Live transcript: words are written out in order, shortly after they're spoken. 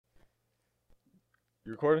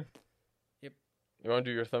You recording? Yep. You want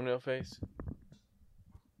to do your thumbnail face?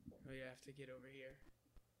 Oh, you have to get over here.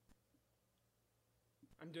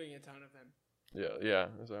 I'm doing a ton of them. Yeah.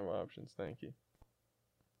 Those are my options. Thank you.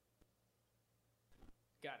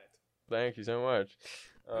 Got it. Thank you so much.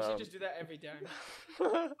 We should just do that every time.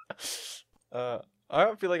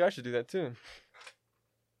 I feel like I should do that too.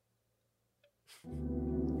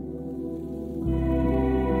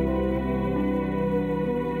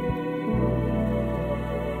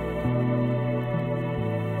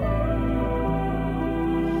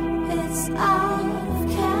 It's out of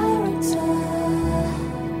character.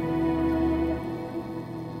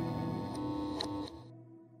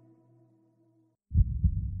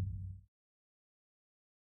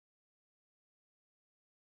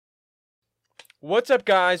 What's up,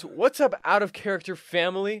 guys? What's up, Out of Character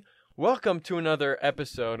family? Welcome to another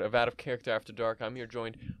episode of Out of Character After Dark. I'm here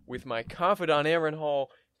joined with my confidant, Aaron Hall.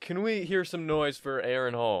 Can we hear some noise for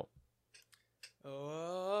Aaron Hall?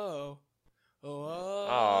 Oh.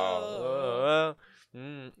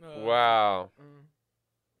 Wow.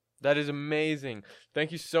 That is amazing.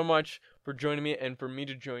 Thank you so much for joining me and for me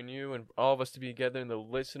to join you and all of us to be together and the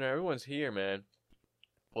listener. Everyone's here, man.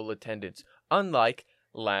 Full attendance. Unlike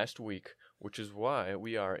last week, which is why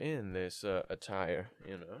we are in this attire,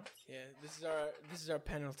 you know. Yeah, this is our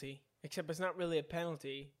penalty. Except it's not really a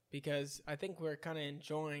penalty because I think we're kind of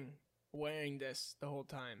enjoying wearing this the whole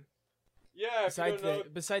time. Yeah,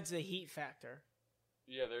 Besides the heat factor.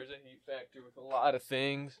 Yeah, there's a heat factor with a lot of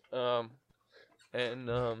things.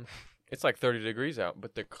 It's like 30 degrees out,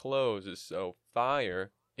 but the clothes is so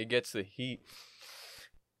fire. It gets the heat.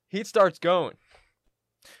 Heat starts going.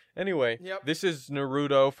 Anyway, Yep. This is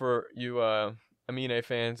Naruto for you Amine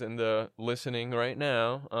fans and the listening right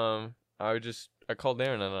now. I called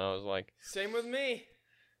Aaron and I was like, Same with me.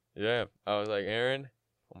 yeah, I was like, Aaron,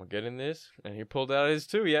 I'm gonna get in this, and he pulled out his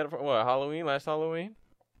too. He had it for what, last Halloween?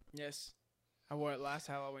 Yes. I wore it last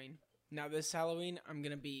Halloween. Now this Halloween, I'm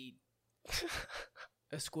going to be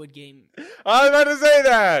a Squid Game. I was about to say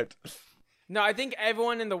that. No, I think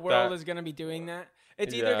everyone in the world is going to be doing that.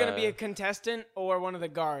 It's either going to be Yeah. a contestant or one of the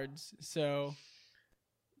guards. So,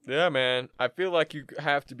 Yeah, man. I feel like you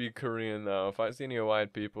have to be Korean though. If I see any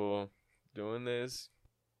white people doing this,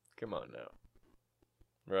 come on now,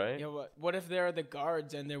 right? you know what if they're the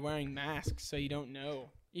guards and they're wearing masks so you don't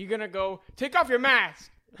know? You're going to go, take off your mask.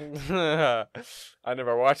 I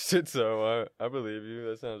never watched it, so I believe you.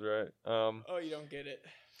 That sounds right. Oh, you don't get it.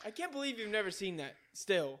 I can't believe you've never seen that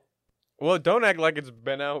still. Well, don't act like it's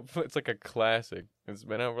been out. It's like a classic. It's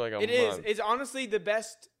been out for like a It is. month. It's honestly the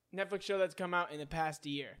best Netflix show that's come out in the past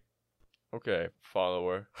year. Okay,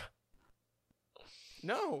 follower.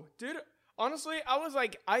 No, dude. Honestly,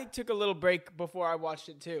 I took a little break before I watched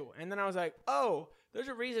it too. And then I was like, oh, there's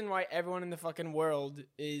a reason why everyone in the fucking world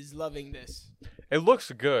is loving this. It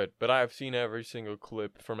looks good, but I've seen every single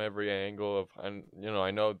clip from every angle of, and I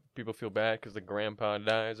know people feel bad because the grandpa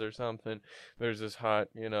dies or something. There's this hot,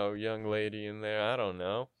 young lady in there. I don't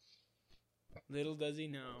know. Little does he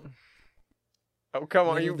know. Oh, come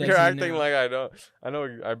on, Little does you're he acting know. like I don't. I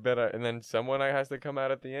know. I bet. And then someone has to come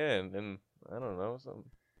out at the end, and I don't know. So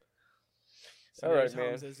All right, there's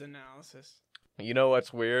man. Hamza's analysis. You know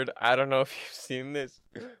what's weird? I don't know if you've seen this,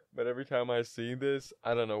 but every time I see this,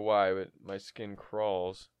 I don't know why, but my skin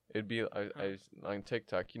crawls. It'd be I on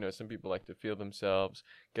TikTok. Some people like to feel themselves,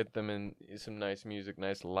 get them in some nice music,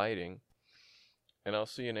 nice lighting, and I'll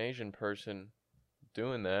see an Asian person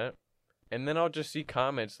doing that, and then I'll just see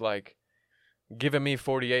comments like, giving me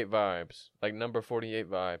 48 vibes, like number 48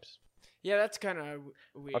 vibes. Yeah, that's kind of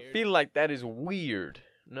weird. I feel like that is weird.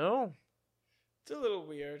 No? it's a little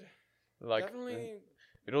weird. Like, Definitely.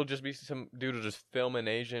 it'll just be some dude will just film an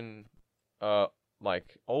Asian,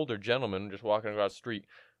 like, older gentleman just walking across the street.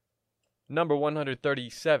 Number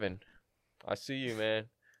 137. I see you, man.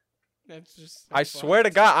 That's just. I swear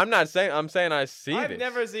to God, I'm saying I see I've this.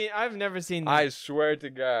 never seen that. I swear to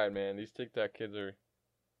God, man, these TikTok kids are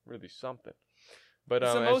really something. But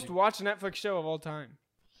It's the as most you- watched Netflix show of all time.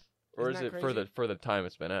 or isn't is that it crazy? for the time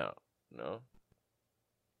it's been out? No.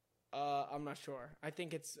 I'm not sure. I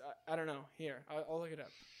think it's. I don't know. Here, I'll look it up.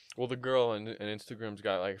 Well, the girl on Instagram's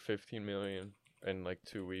got like 15 million in like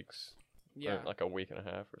 2 weeks. Yeah. Or like a week and a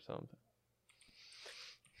half or something.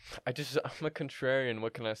 I'm a contrarian.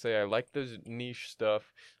 What can I say? I like those niche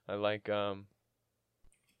stuff. I like remember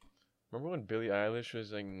when Billie Eilish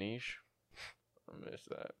was like niche? I miss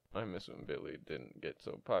that. I miss when Billie didn't get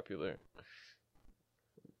so popular.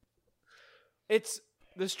 It's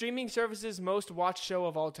the streaming service's most watched show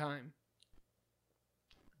of all time.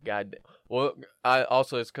 God. Well, I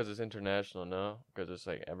also it's because it's international, no? Because it's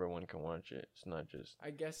like everyone can watch it. It's not just I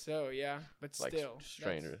guess so, yeah. But like still,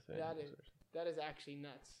 Stranger Things. that is actually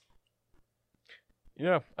nuts.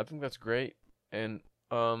 Yeah, I think that's great. And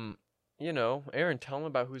Aaron, tell them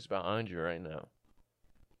about who's behind you right now.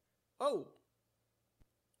 Oh,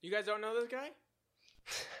 you guys don't know this guy?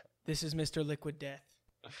 This is Mr. Liquid Death.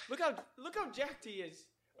 Look how jacked he is.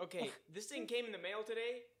 Okay, this thing came in the mail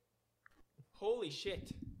today. Holy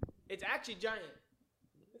shit! It's actually giant.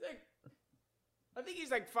 It's like, I think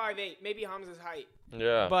he's like 5'8", maybe Hamza's height.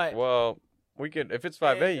 Yeah. But well, we could if it's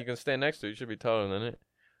 5'8", and- you can stand next to it. You should be taller than it.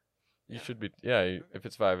 You Yeah. should be if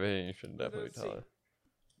it's 5'8", you should definitely be Let's see. taller.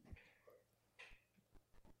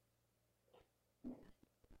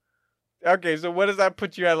 Okay, so what does that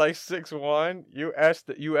put you at, like 6'1"? You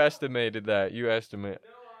estimated that.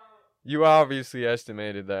 You obviously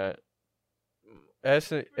estimated that.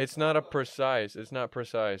 It's not precise. It's not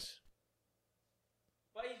precise.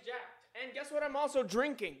 But he's jacked. And guess what? I'm also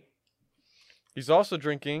drinking. He's also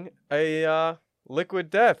drinking a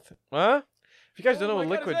Liquid Death. Huh? If you guys don't know Oh what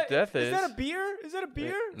my God, Liquid Death is that a beer? Is that a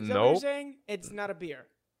beer? Is that what you're nope. saying? It's not a beer.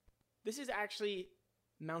 This is actually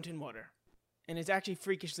mountain water. And it's actually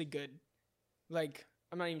freakishly good. Like,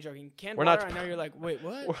 I'm not even joking. Canned We're not water, I know you're like, wait,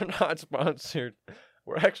 what? We're not sponsored.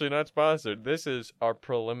 We're actually not sponsored. This is our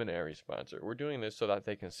preliminary sponsor. We're doing this so that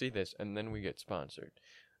they can see this, and then we get sponsored.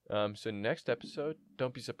 So next episode,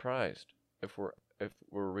 don't be surprised if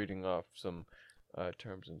we're reading off some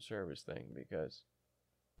terms and service thing, because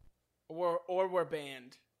Or we're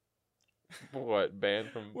banned. what, banned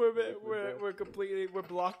from We're completely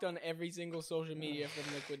blocked on every single social media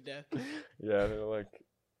from Liquid Death. Yeah, they're like,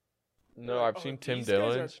 no, They're like, I've seen "Oh, Tim these guys are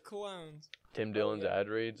Dillon's. clowns. Tim Oh, Dillon's yeah. ad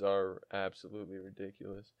reads are absolutely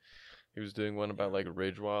ridiculous. He was doing one about like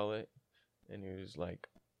Ridge Wallet, and he was like,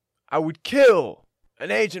 I would kill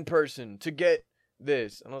an Asian person to get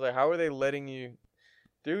this. And I was like, how are they letting you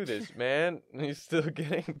do this, man? And he's still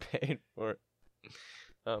getting paid for it.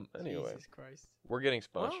 Anyway, Jesus Christ. we're getting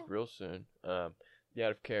sponsored Well. real soon. The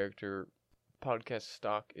Out of Character podcast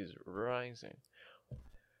stock is rising.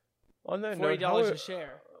 On that note, $40 a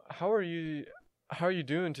share. how are you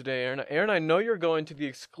doing today, Aaron? Aaron, I know you're going to the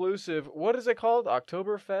exclusive, what is it called?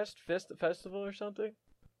 Oktoberfest Festival or something?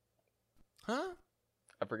 Huh?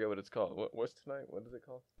 I forget what it's called. What's tonight? What is it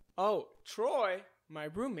called? Oh, Troy, my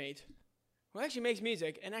roommate, who actually makes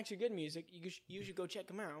music, and actually good music. You should go check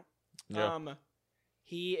him out. Yeah.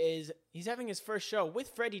 He's having his first show with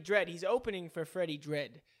Freddie Dredd. He's opening for Freddie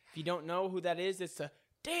Dredd. If you don't know who that is, it's the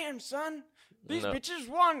damn son. These No. bitches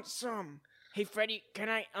want some. Hey Freddie, can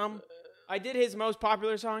I did his most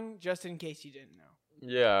popular song just in case you didn't know.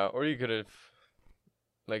 Yeah, or you could have,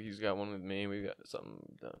 like, he's got one with me. We got something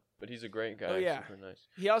done. But he's a great guy. Oh, yeah. Super nice.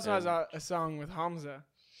 He also has And- a song with Hamza.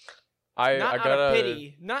 I Not gotta. out of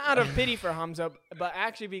pity. Not out of pity for Hamza, but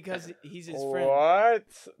actually because he's his friend.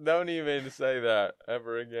 What? Don't even say that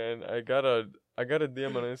ever again. I got a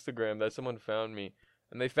DM on Instagram that someone found me,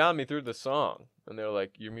 and they found me through the song, and they were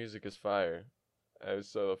like, "Your music is fire." It was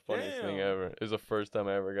so the funniest thing Damn. ever. It was the first time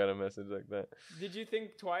I ever got a message like that. Did you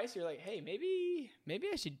think twice? You're like, hey, maybe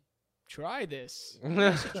I should try this. Maybe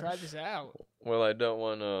I should try this out. Well, I don't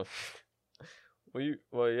want to.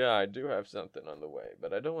 Well, yeah, I do have something on the way,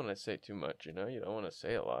 but I don't want to say too much. You don't want to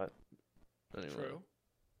say a lot. Anyway, True.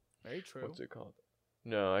 Very true. what's it called?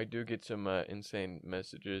 No, I do get some insane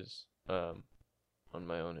messages on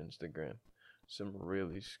my own Instagram. Some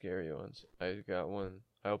really scary ones. I got one.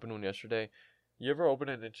 I opened one yesterday. You ever open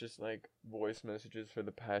it and it's just like voice messages for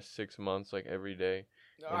the past 6 months, like every day?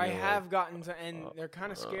 I they're have like, gotten to, and they're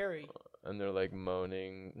kind of scary. And they're like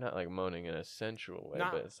moaning, not like moaning in a sensual way,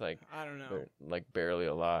 Not- but it's like I don't know. they're like barely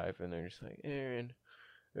alive, and they're just like, Aaron,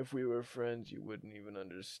 if we were friends, you wouldn't even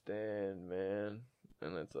understand, man.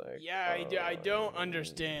 And it's like, Yeah, I don't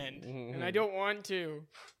understand, and I don't want to.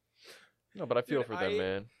 No, but I feel Dude, for them,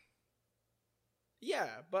 man. Yeah,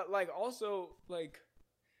 but like also like,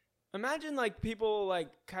 imagine like people like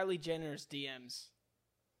Kylie Jenner's DMs,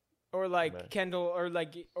 or like Man. Kendall,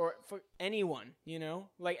 or for anyone,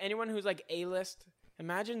 like anyone who's like A-list.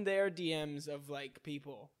 Imagine their DMs of like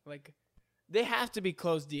people like, they have to be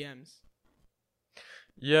closed DMs.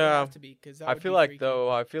 They Yeah, have to be, because I feel like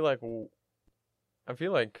I feel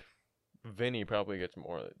like Vinny probably gets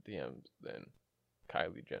more DMs than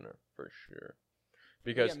Kylie Jenner for sure,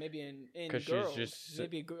 because yeah, maybe in 'cause she's girls, just-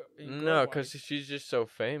 maybe no, because she's just so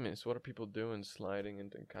famous. What are people doing sliding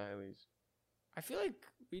into Kylie's? I feel like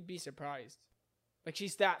we'd be surprised. Like,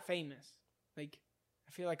 she's that famous. Like,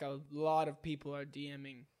 I feel like a lot of people are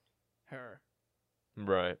DMing her.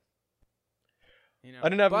 Right. You know, I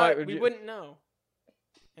didn't have but my- we wouldn't know.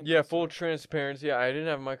 And Yeah, also- full transparency. I didn't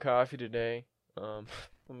have my coffee today. I'm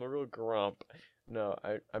a real grump. No,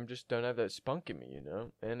 I'm just don't have that spunk in me, you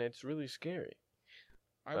know, and it's really scary.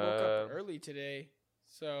 I woke up Uh, early today,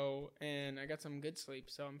 and I got some good sleep,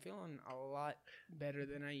 so I'm feeling a lot better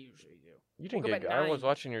than I usually do. You didn't Woke up get. at I was 9.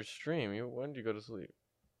 watching your stream. When did you go to sleep?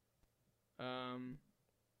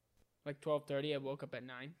 Like 12:30. I woke up at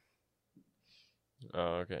 9.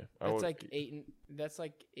 Oh, okay. That's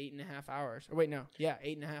like 8.5 hours. Or wait, no, yeah,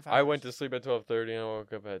 8.5 hours. I went to sleep at 12:30 and I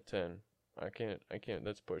woke up at 10. I can't.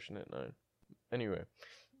 That's pushing it 9. Anyway,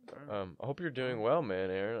 I hope you're doing well, man,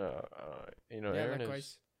 Aaron. You know, Yeah, Aaron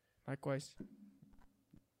likewise. Likewise.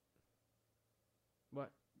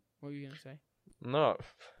 What? What were you gonna say? no.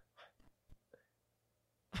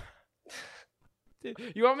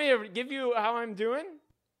 You want me to give you how I'm doing?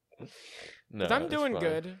 No, 'Cause I'm it's doing fine.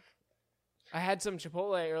 good. I had some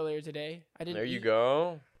Chipotle earlier today. I didn't. There you eat-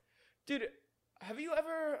 go. Dude. Have you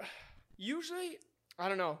ever? Usually, I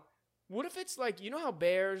don't know. What if it's like you know how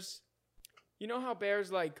bears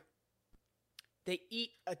like they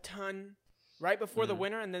eat a ton right before the Mhm.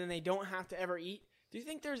 winter and then they don't have to ever eat? Do you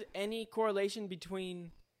think there's any correlation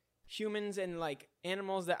between humans and like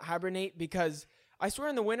animals that hibernate? Because I swear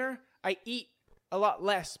in the winter I eat a lot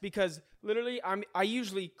less because literally I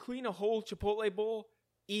usually clean a whole Chipotle bowl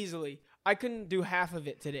easily. I couldn't do half of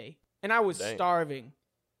it today, and I was Dang. starving.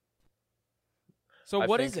 So I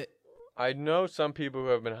what think is it? I know some people who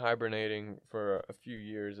have been hibernating for a few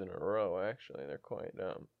years in a row. Actually, they're quite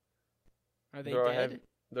Are they they're dead? heavy.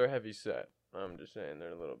 They're heavy set. I'm just saying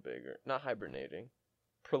they're a little bigger. Not hibernating.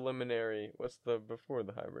 Preliminary. What's the before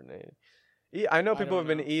the hibernating? I know I people don't have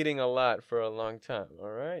been know. eating a lot for a long time.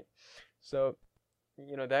 All right, so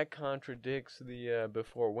you know that contradicts the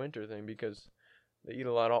before winter thing because they eat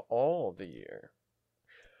a lot all the year.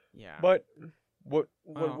 Yeah. But what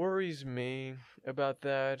Wow. worries me about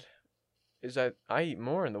that is that I eat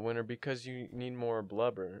more in the winter because you need more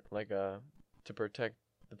blubber, like to protect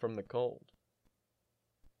from the cold.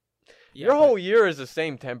 Yeah, Your but- whole year is the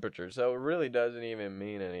same temperature, so it really doesn't even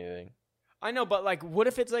mean anything. I know, but like, what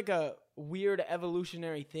if it's like a weird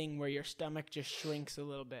evolutionary thing where your stomach just shrinks a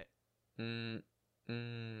little bit?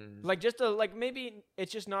 Like like maybe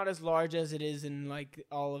it's just not as large as it is in like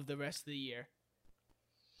all of the rest of the year.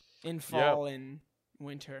 In fall and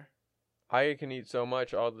winter. I can eat so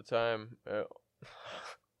much all the time. Yeah,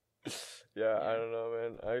 I Yeah. don't know,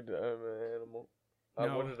 man. I'm an animal.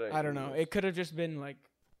 No, What did I don't know. eat? It could have just been like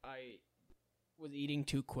I was eating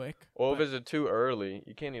too quick. Well, but- if it's too early,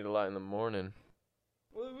 you can't eat a lot in the morning.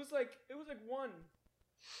 Well, it was like 1.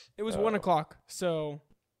 It was 1 Oh. o'clock, so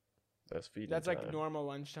That's feeding that's like time. normal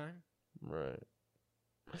lunchtime. Right.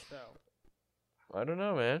 So I don't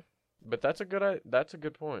know, man. But that's a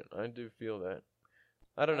good point. I do feel that.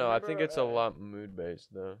 I don't I know. I think remember, it's a lot mood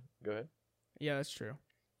based though. Go ahead. yeah, that's true.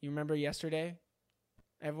 You remember yesterday?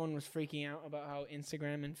 Everyone was freaking out about how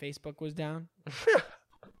Instagram and Facebook was down.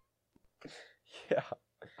 Yeah.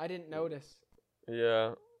 I didn't notice.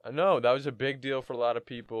 Yeah. I know that was a big deal for a lot of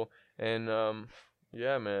people, and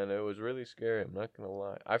yeah, man, it was really scary. I'm not gonna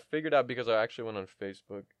lie. I figured out because I actually went on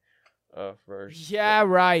Facebook, first. Yeah,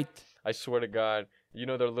 right. I swear to God, you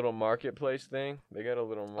know their little marketplace thing? They got a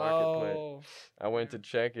little marketplace. Oh, I went to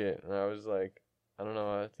check it, and I was like, I don't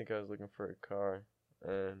know. I think I was looking for a car,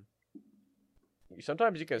 and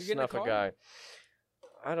sometimes you can You getting a snuff a car? guy.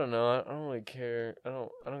 I don't know. I don't really care. I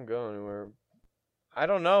don't go anywhere. I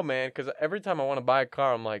don't know, man. Because every time I want to buy a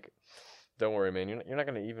car, I'm like, don't worry, man. You're not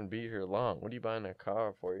gonna even be here long. What are you buying a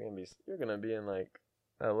car for? You're gonna be in like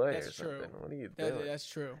L.A. That's or something. true. What are you doing? that's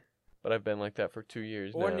true. But I've been like that for 2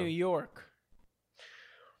 years Or now. New York.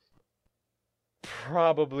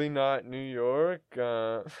 Probably not New York.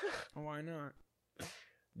 Why not?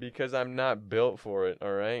 Because I'm not built for it,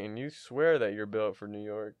 all right? And you swear that you're built for New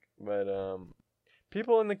York, but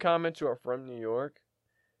people in the comments who are from New York,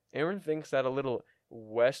 Aaron thinks that a little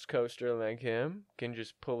West Coaster like him can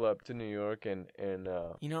just pull up to New York and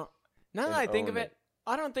You know, now And that I think of own it,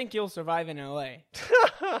 I don't think you'll survive in LA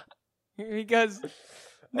because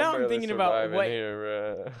now I'm barely thinking about surviving what.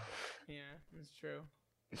 here. Yeah, that's true.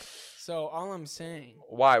 So all I'm saying,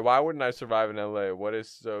 Why wouldn't I survive in LA? What is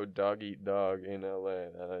so dog eat dog in LA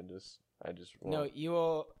that I just no, won't? you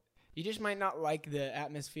will. You just might not like the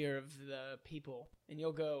atmosphere of the people, and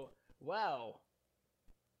you'll go, "Wow,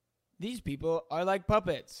 these people are like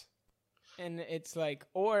puppets," and it's like,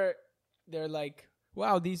 or they're like,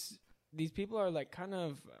 "Wow, these people are like kind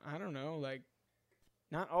of, I don't know, like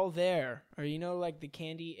not all there," or you know, like the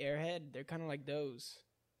Candy Airhead, they're kind of like those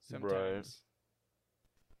sometimes. Right.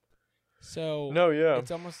 So No, yeah.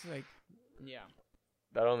 it's almost like, yeah.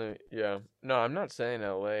 That only, yeah. No, I'm not saying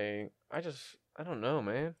LA. I don't know,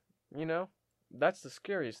 man. You know, that's the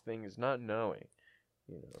scariest thing is not knowing.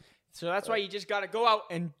 You know, So that's why you just gotta go out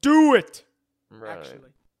and do it. right?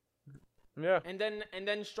 Actually, Yeah. and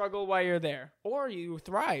then struggle while you're there, or you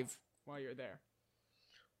thrive while you're there.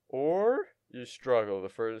 Or you struggle, the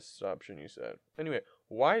first option you said. Anyway,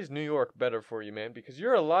 why is New York better for you, man? Because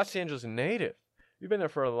you're a Los Angeles native. You've been there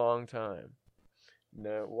for a long time.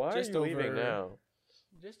 No, why Just are you leaving over- now?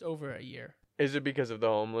 Just over a year. Is it because of the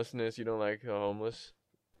homelessness? You don't like the homeless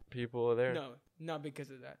people there? No, not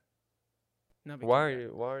because of that. Not because Why of are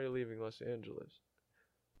that. Why are you leaving Los Angeles?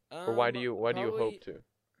 Or why do you probably hope to?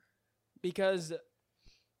 Because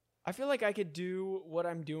I feel like I could do what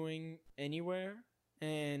I'm doing anywhere,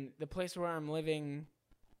 and the place where I'm living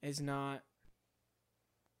is not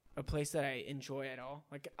a place that I enjoy at all.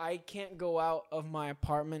 Like, I can't go out of my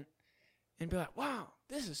apartment and be like, wow,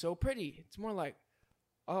 this is so pretty. It's more like,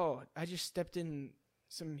 oh, I just stepped in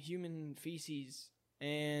some human feces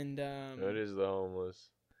and It is the homeless.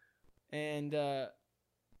 and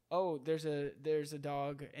oh, there's a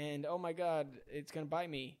dog, and oh my god, it's gonna bite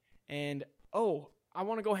me, and oh, I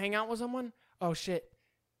want to go hang out with someone. Oh shit,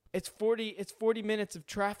 it's 40 minutes of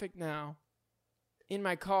traffic now in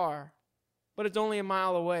my car, but it's only a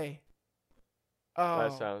mile away. Oh,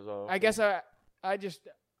 That sounds awful. I guess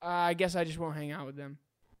I just won't hang out with them.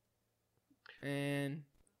 And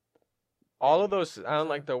all of those sound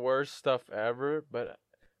like the worst stuff ever, but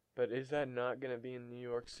is that not gonna be in New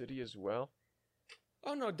York City as well?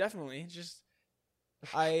 oh no, definitely. It's just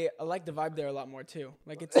I like the vibe there a lot more too.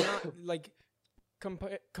 Like, it's not like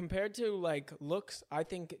compared to like looks, I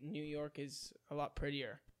think New York is a lot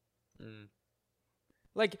prettier. Mm.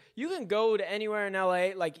 Like, you can go to anywhere in LA.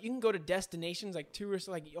 Like, you can go to destinations like tourists.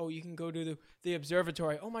 Like, oh, you can go to the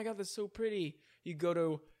observatory. Oh my god, that's so pretty. You go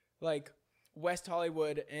to like West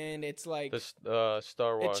Hollywood, and it's like The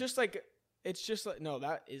Star Wars. it's just like no,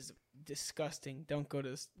 that is disgusting. Don't go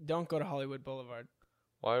to Hollywood Boulevard.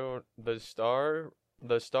 Why don't the star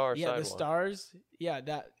Yeah, sidewalk? the stars. Yeah,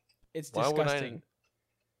 that it's Why would disgusting.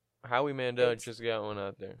 Howie Mandel It's- just got one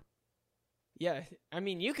out there. Yeah, I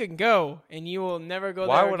mean, you can go, and you will never go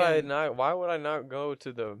Why there would again. Why would I not go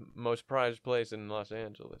to the most prized place in Los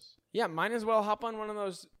Angeles? Yeah, might as well hop on one of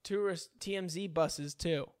those tourist TMZ buses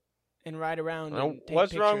too, and ride around. Oh, And take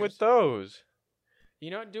what's wrong with pictures. those?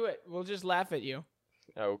 You know what? Do it. We'll just laugh at you.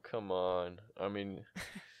 Oh, come on. I mean,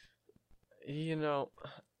 you know,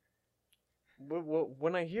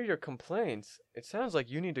 when I hear your complaints, it sounds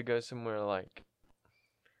like you need to go somewhere like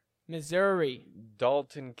Missouri.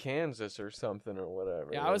 Dalton, Kansas or something or whatever.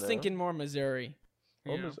 Yeah, you I was know? thinking more Missouri.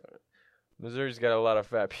 Oh, you know? Missouri's got a lot of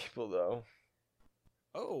fat people, though.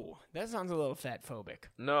 Oh, that sounds a little fat phobic.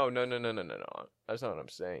 No. That's not what I'm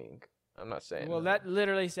saying. I'm not saying Well, that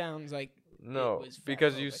literally sounds like No, was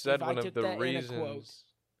because you fatphobic. said If I one of took the that in a quote. reasons.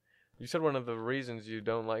 You said one of the reasons you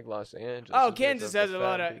don't like Los Angeles. Oh, is because Kansas of the has a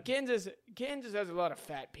lot fat of people. Kansas has a lot of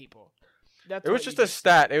fat people. That's It was what just you a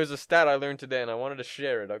stat. It was a stat I learned today, and I wanted to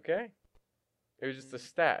share it. Okay. It was just a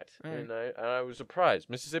stat, Alright. and I was surprised.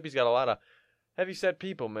 Mississippi's got a lot of heavy set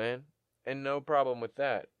people, man, and no problem with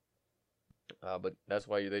that. But that's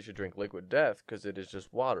why they should drink Liquid Death, because it is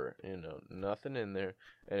just water, nothing in there,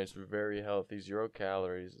 and it's very healthy, 0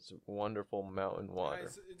 calories. It's wonderful mountain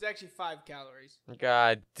water. It's actually 5 calories.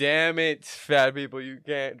 God damn it, fat people, you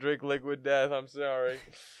can't drink Liquid Death. I'm sorry.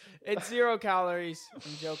 It's 0 calories. I'm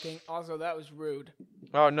joking. Also, that was rude.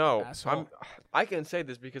 Oh no, Asshole. I can say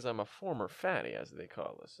this because I'm a former fatty, as they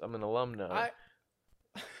call us. I'm an alumni.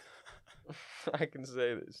 I can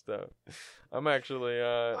say this stuff. I'm actually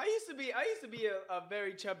I used to be a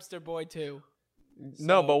very chubster boy too.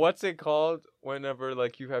 no, So- but what's it called? Whenever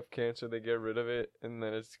like you have cancer, they get rid of it, and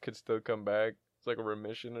then it could still come back. It's like a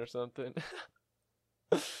remission or something.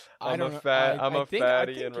 I I'm don't a know. fat. I I'm a think- I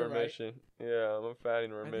fatty think in you're right. remission. Yeah, I'm a fatty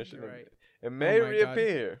in I think remission. you're right. It may my God.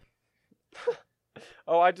 reappear.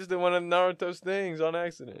 Oh, I just did one of Naruto's things on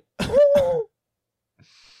accident.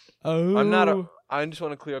 Oh, I just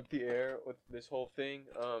want to clear up the air with this whole thing.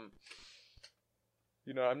 I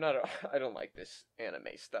don't like this anime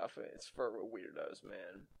stuff. It's for weirdos,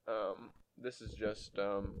 man. This is just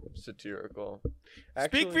satirical.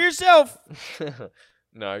 Speak for yourself.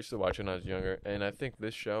 No, I used to watch it when I was younger, and I think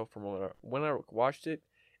this show, when I watched it,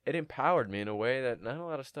 it empowered me in a way that not a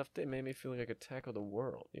lot of stuff did. It made me feel like I could tackle the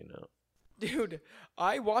world, Dude,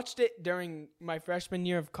 I watched it during my freshman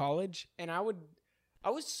year of college, and I was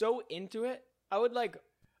so into it. I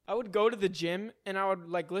would go to the gym and I would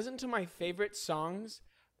like listen to my favorite songs,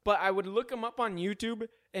 but I would look them up on YouTube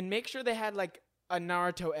and make sure they had like a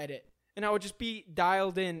Naruto edit. and I would just be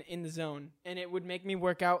dialed in the zone, and it would make me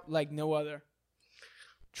work out like no other.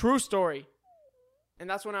 True story. And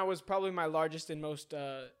that's when I was probably my largest and most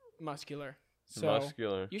muscular. So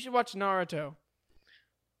Muscular. you should watch Naruto.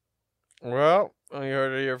 Well, you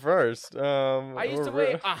heard it here first. I used to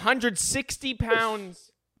weigh 160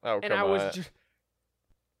 pounds, Oh, and come I on. was just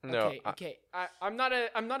No, okay. I'm not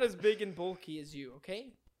as big and bulky as you.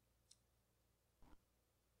 Okay,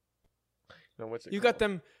 no, what's it you called? got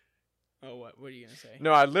them. Oh, what are you gonna say?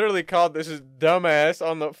 No, I literally called this dumbass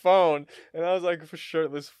on the phone, and I was like, for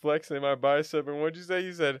shirtless flexing my bicep. And what'd you say?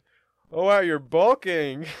 You said, "Oh wow, you're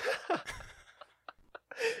bulking."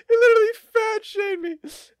 He literally fat shamed me.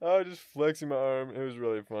 I was just flexing my arm. It was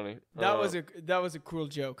really funny. That was a cruel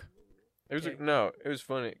joke. It was okay. no, it was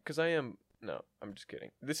funny because I am no. I'm just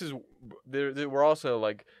kidding. This is we're also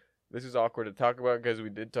like. This is awkward to talk about because we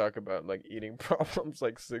did talk about like eating problems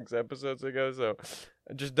like 6 episodes ago. So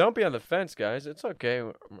just don't be on the fence, guys. It's okay.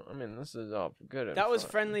 I mean, this is all good. and That was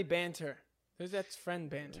fun. friendly banter. That's friend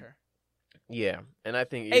banter. Yeah, and I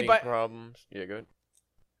think Hey, eating but- problems. Yeah, good.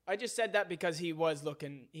 I just said that because he was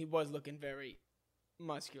looking very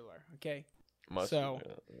muscular. Okay, So-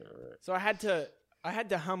 yeah, right. so I had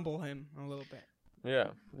to humble him a little bit.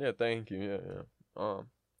 Yeah. Thank you. Yeah.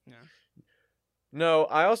 Yeah. No,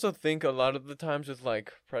 I also think a lot of the times with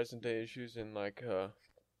like present day issues and like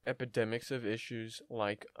epidemics of issues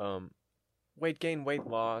like weight gain, weight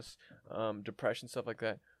loss, depression, stuff like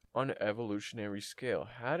that on an evolutionary scale.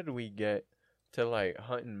 How did we get to like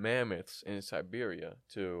hunting mammoths in Siberia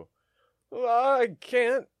to I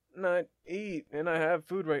can't not eat and I have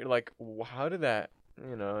food right like how did that,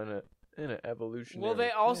 in an evolutionary Well,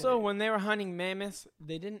 they also way? when they were hunting mammoths,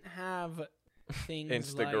 they didn't have things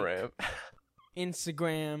Instagram. like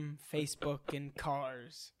Instagram, Facebook, and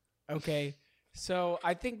cars. Okay, so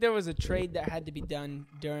I think there was a trade that had to be done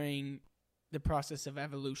during the process of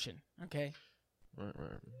evolution. Okay, Right.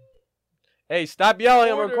 Hey, stop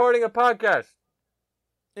yelling! I'm Order- recording a podcast.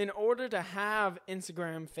 in order to have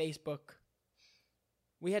Instagram, Facebook,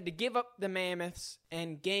 we had to give up the mammoths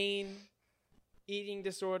and gain eating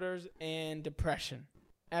disorders and depression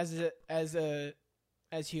as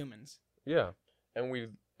humans. Yeah, and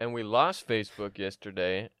we lost Facebook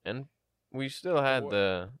yesterday, and we still had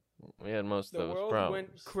we had most The of those world problems.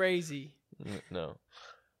 went crazy. No,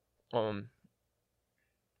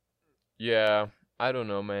 yeah, I don't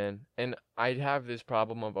know, man, and I have this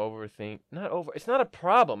problem of It's not a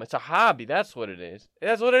problem. It's a hobby. That's what it is.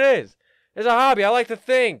 That's what it is. It's a hobby. I like to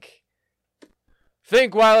think.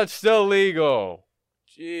 Think while it's still legal.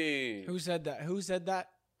 Gee. Who said that? I just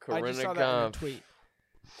Corinna saw that in a Kampf. tweet.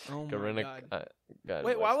 Oh my Corinna, god! God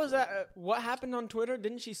Wait, why bless was her. that? What happened on Twitter?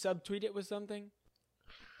 Didn't she subtweet it with something?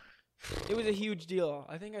 It was a huge deal.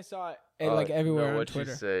 I think I saw it like everywhere on what'd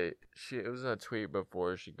Twitter. she say? It was a tweet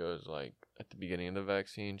before she goes like at the beginning of the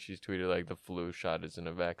vaccine. She's tweeted like the flu shot isn't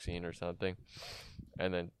a vaccine or something,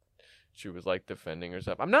 and then she was like defending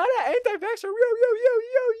herself. I'm not an anti-vaxxer.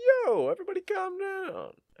 Yo. Everybody calm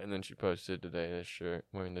down. And then she posted today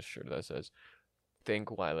wearing this shirt that says, "Think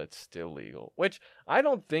while it's still legal," which I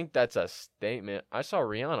don't think that's a statement. I saw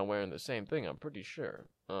Rihanna wearing the same thing. I'm pretty sure.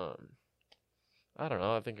 I don't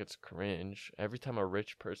know. I think it's cringe. Every time a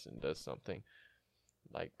rich person does something,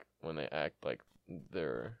 like when they act like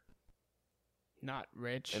they're Not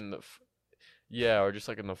rich. in or just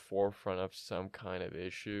like in the forefront of some kind of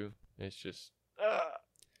issue, it's just, no,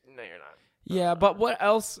 you're not. Yeah, but what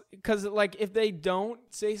else? Because like if they don't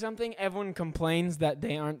say something, everyone complains that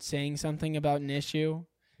they aren't saying something about an issue.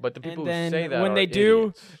 But the people And who then say that when are they do-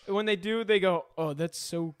 idiots. When they do, they go, "Oh, that's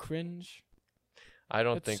so cringe. I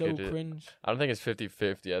don't That's think so it is. cringe." I don't think it's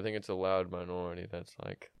 50-50. I think it's a loud minority that's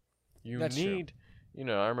like, That's true. need,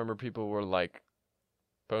 I remember people were like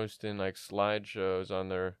posting like slideshows on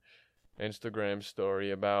their Instagram story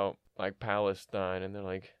about like Palestine, and they're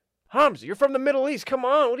like, Hamza, you're from the Middle East. Come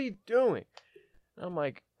on, what are you doing? And I'm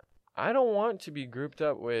like, I don't want to be grouped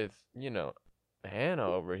up with, Hannah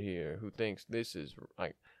over here who thinks this is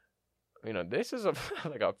like, this is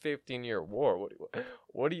like a 15-year war.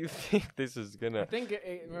 What do you think this is I gonna? think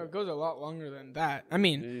it goes a lot longer than that. I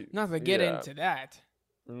mean, not to get Yeah. into that.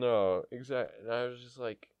 No, exactly. I was just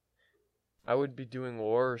like, I would be doing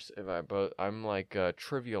worse if I'm like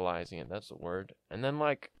trivializing it. That's the word. And then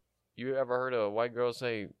like, you ever heard a white girl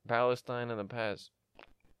say Palestine in the past,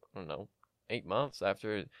 I don't know, 8 months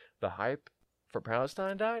after the hype for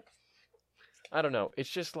Palestine died? I don't know. It's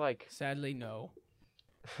just like, Sadly, no.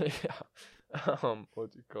 yeah.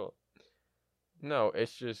 What's it called? No,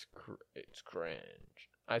 it's just it's cringe.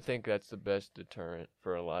 I think that's the best deterrent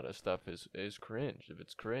for a lot of stuff is cringe. If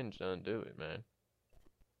it's cringe, don't do it, man.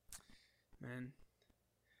 man.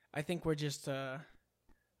 I think we're just a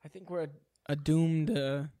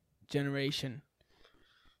doomed generation.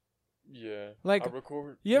 Yeah. Like, I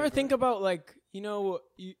record. you ever think about, like,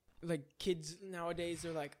 like kids nowadays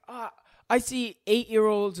are like, I see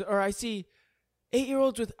 8-year-olds or I see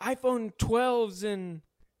 8-year-olds with iPhone 12s, and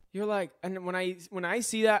you're like, and when I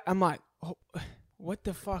see that, I'm like, oh, what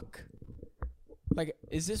the fuck? Like,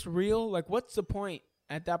 is this real? Like, what's the point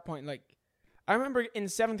at that point? Like, I remember in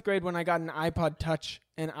 7th grade when I got an iPod Touch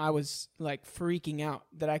and I was like freaking out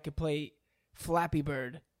that I could play Flappy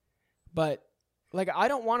Bird. But like, I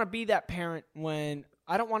don't want to be that parent when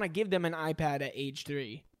I don't want to give them an iPad at age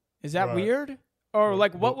 3. Is that weird? Or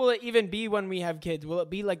like, what will it even be when we have kids? Will it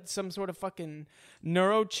be like some sort of fucking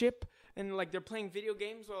neuro chip and like they're playing video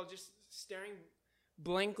games while just staring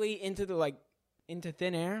blankly into into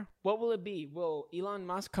thin air? What will it be? Will Elon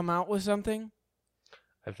Musk come out with something?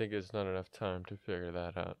 I think it's not enough time to figure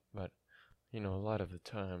that out. But, a lot of the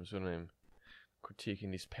times when I'm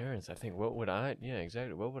critiquing these parents, I think, what would I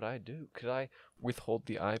do? Could I withhold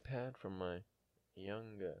the iPad from my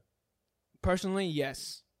young... Personally,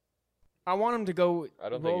 yes. I want him to go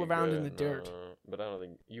roll around in the dirt. But I don't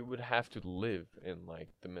think... You would have to live in, like,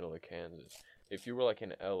 the middle of Kansas. If you were, like,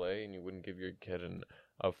 in L.A. and you wouldn't give your kid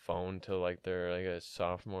a phone till, like, they're, like, a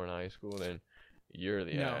sophomore in high school, then you're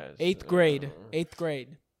the ass. 8th grade. 8th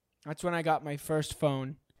grade. That's when I got my first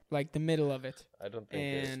phone, like, the middle of it. I don't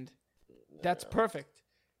think And that's perfect.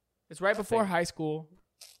 It's right before high school,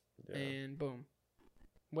 and boom.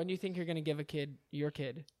 When do you think you're going to give your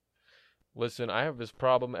kid? Listen, I have this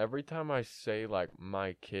problem every time I say, like,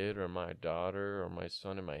 my kid or my daughter or my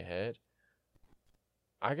son in my head.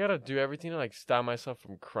 I gotta do everything to, like, stop myself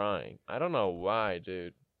from crying. I don't know why,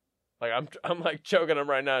 dude. Like, I'm like, choking him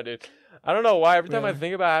right now, dude. I don't know why. Every time I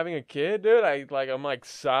think about having a kid, dude, I'm, like,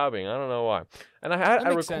 sobbing. I don't know why. And I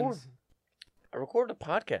recorded a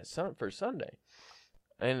podcast for Sunday.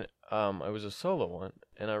 And it was a solo one,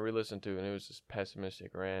 and I re-listened to it, and it was this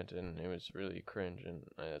pessimistic rant, and it was really cringe, and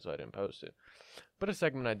that's why I didn't post it. But a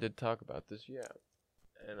segment I did talk about this,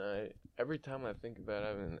 and every time I think about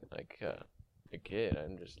having like a kid,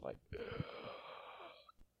 I'm just like, ugh.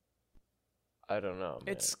 I don't know,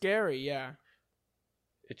 man. It's scary, yeah.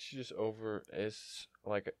 It's just over. It's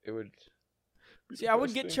like it would. See, I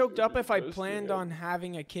would get choked up if I planned on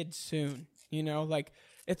having a kid soon. Like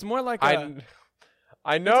it's more like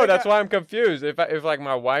I know, that's why I'm confused. If like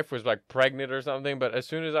my wife was like pregnant or something, but as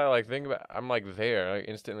soon as I like think about, I'm like there, like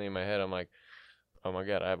instantly in my head, I'm like, oh my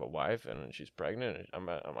god, I have a wife and she's pregnant. And I'm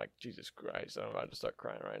like, Jesus Christ, I'm about to start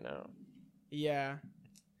crying right now. Yeah,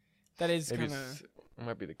 that is kind of. It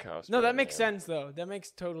might be the cow. No, that makes sense though. That makes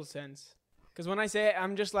total sense. Because when I say it,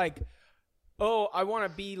 I'm just like, oh, I want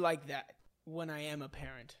to be like that when I am a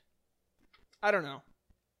parent. I don't know.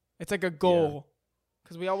 It's like a goal.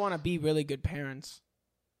 Because we all want to be really good parents.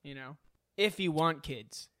 If you want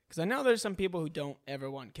kids. Because I know there's some people who don't ever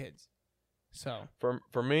want kids. So.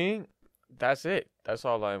 For me, that's it. That's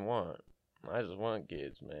all I want. I just want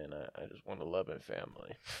kids, man. I just want a loving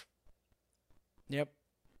family. Yep.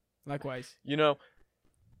 Likewise. We'll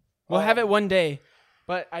have it one day.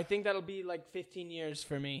 But I think that'll be like 15 years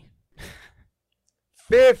for me.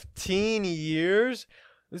 15 years?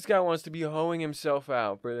 This guy wants to be hoeing himself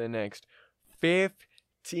out for the next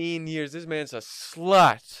 15 years. This man's a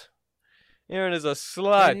slut. Aaron is a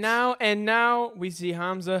slut. And now we see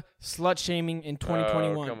Hamza slut shaming in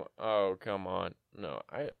 2021. Come on. No,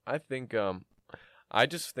 I think I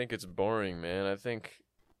just think it's boring, man. I think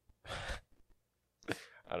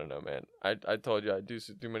I don't know, man. I told you I do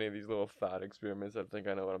many of these little thought experiments. I think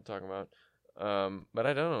I know what I'm talking about. But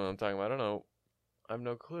I don't know what I'm talking about. I don't know. I have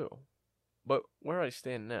no clue. But where I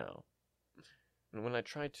stand now, and when I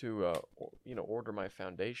try to, order my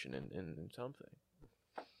foundation in something,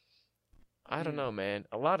 I don't know, man.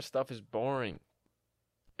 A lot of stuff is boring,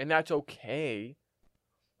 and that's okay.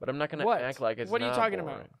 But I'm not gonna act like it's not boring. What are you talking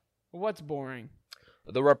about? What's boring?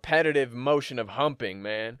 The repetitive motion of humping,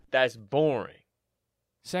 man. That's boring.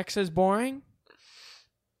 Sex is boring?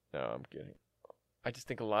 No, I'm kidding. I just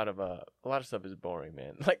think a lot of stuff is boring,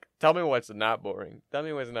 man. Like, tell me what's not boring. Tell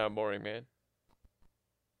me what's not boring, man.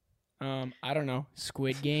 I don't know.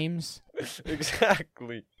 Squid Games?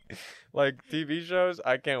 Exactly. Like, TV shows?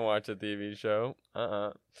 I can't watch a TV show.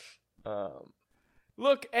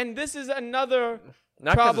 Look, and this is another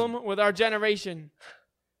problem with our generation.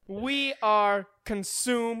 We are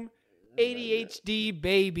consume ADHD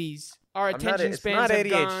babies. Our attention spans have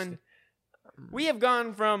gone. We have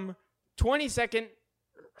gone from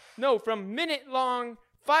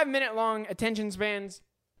 5-minute long attention spans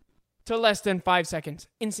to less than 5 seconds.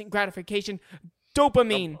 Instant gratification.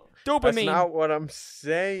 Dopamine. That's Dopamine. not what I'm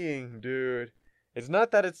saying, dude. It's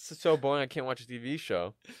not that it's so boring I can't watch a TV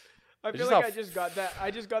show. I It's feel just like how I just got that.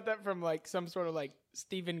 I just got that from like some sort of like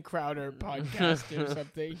Steven Crowder podcast or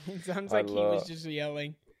something. It sounds like he was just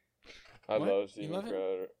yelling. I What? love You Steven love it?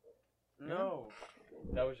 Crowder. No.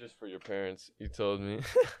 That was just for your parents. You told me. That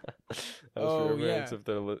was Oh, for your parents yeah. if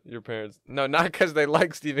they're your parents. No, not because they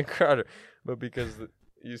like Steven Crowder, but because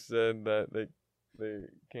you said that they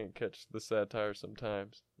can't catch the satire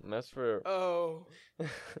sometimes. And that's for Oh.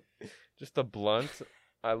 just a blunt.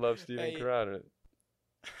 I love Steven Hey. Crowder.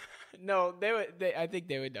 No, they would. I think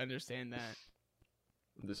they would understand that.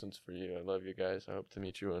 This one's for you. I love you guys. I hope to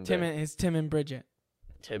meet you one Tim day. and it's Tim and Bridget.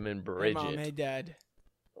 Tim and Hey, Bridget. mom, hey dad.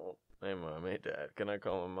 Oh, hey mom, hey dad. Can I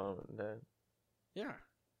call my mom and dad? Yeah.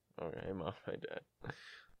 Okay, hey mom, hey dad.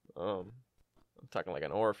 I'm talking like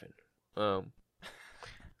an orphan.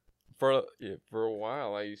 For a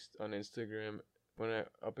while I used on Instagram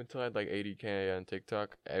up until I had like 80K on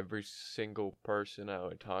TikTok, every single person I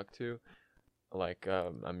would talk to, like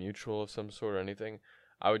a mutual of some sort or anything,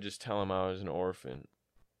 I would just tell them I was an orphan,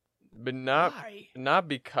 but Why? not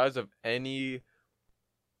because of any.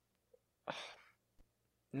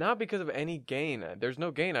 Not because of any gain. There's no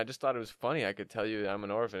gain. I just thought it was funny. I could tell you I'm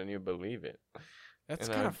an orphan and you believe it. That's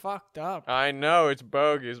And kind of fucked up. I know it's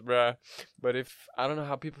bogus, bruh. But I don't know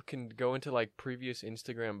how people can go into like previous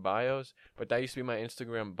Instagram bios, but that used to be my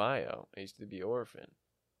Instagram bio. I used to be orphan,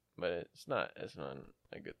 but it's not. It's not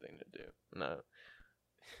a good thing to do. No,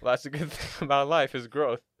 well, that's a good thing about life is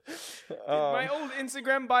growth. My old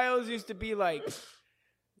Instagram bios used to be like,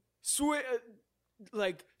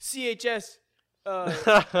 like CHS.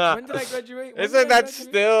 When did I graduate? When did Isn't I that graduate?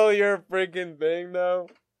 still your freaking thing though?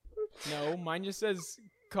 No, mine just says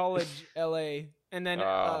college LA and then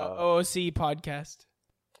Ah. OOC podcast.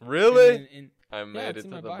 Really? And then I made it's it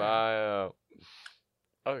in to my the bio. bio.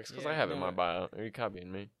 Oh, it's because I Yeah, have it in no. my bio. Are you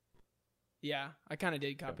copying me? yeah, I kind of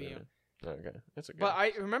did copy you. Okay, that's okay. But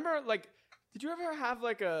I remember, like, did you ever have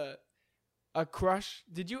like a crush?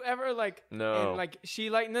 Did you ever like? No. And, like she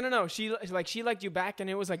like no. She liked you back, and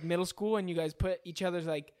it was like middle school, and you guys put each other's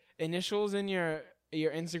like initials in your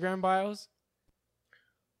Instagram bios.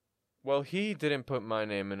 Well, he didn't put my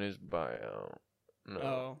name in his bio. No.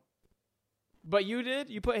 Oh. But you did?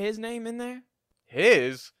 You put his name in there?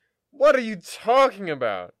 His? What are you talking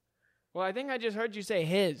about? Well, I think I just heard you say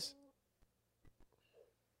his.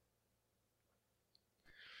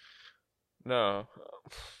 No.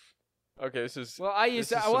 Okay, this is. Well, I used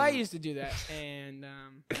This to. is Well, I some- used to do that, and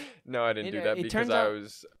No, I didn't it- do that it because turns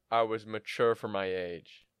out- I was mature for my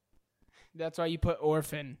age. that's why you put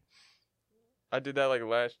orphan. I did that like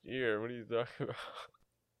last year. What are you talking about?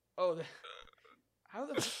 Oh, how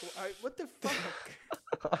the? What the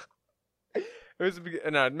fuck? It was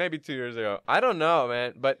no, maybe 2 years ago. I don't know,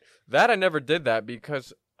 man. But that I never did that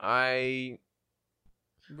because I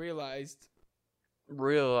Realized.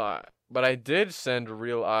 realized. But I did send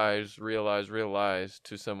realize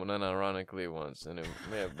to someone unironically once, and it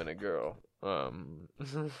may have been a girl.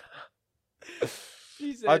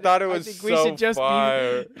 She said, I thought it was think so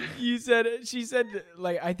fire. You said it. She said,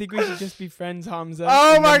 like, I think we should just be friends, Hamza.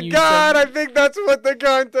 Oh And my then you god! I said- think that's what the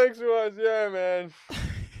context was. Yeah, man.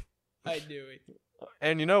 I knew it.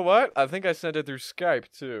 And you know what? I think I sent it through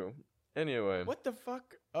Skype too. Anyway, What the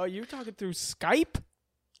fuck? Oh, you're talking through Skype?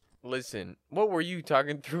 listen. What were you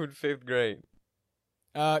talking through in 5th grade?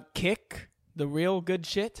 Kick, the real good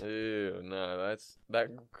shit. Ew, no, that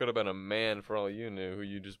could have been a man for all you knew who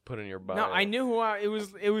you just put in your bio. No, I knew who it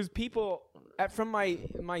was. It was people from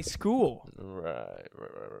my school. Right.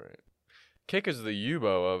 Kick is the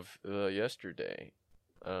Yubo of yesterday.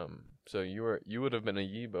 So you would have been a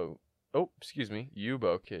Yubo. Oh, excuse me,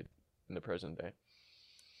 Yubo kid in the present day.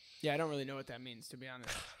 Yeah, I don't really know what that means, to be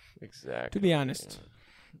honest. Exactly. To be honest.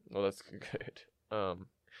 Well, that's good.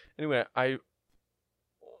 Anyway, I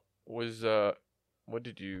was what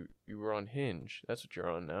did you were on Hinge? That's what you're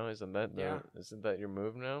on now, isn't that? Yeah. Isn't that your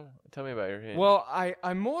move now? Tell me about your Hinge. Well,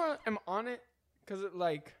 I more am on it because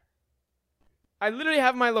like I literally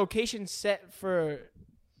have my location set for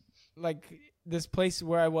like this place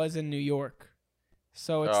where I was in New York.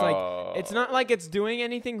 So it's like it's not like it's doing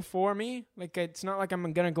anything for me. Like it's not like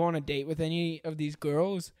I'm gonna go on a date with any of these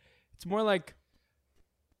girls. It's more like,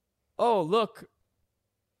 oh look,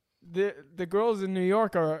 the girls in New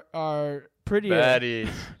York are prettier. baddies.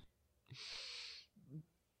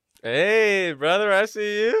 Hey, brother, I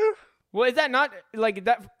see you. Well, is that not like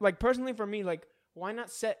that? Like personally for me, like why not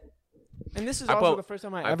set? And this is I also put- the first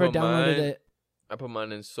time I I ever put downloaded mine- it. I put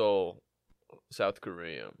mine in Seoul, South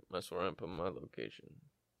Korea. That's where I put my location.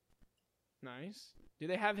 Nice. Do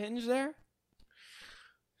they have Hinge there?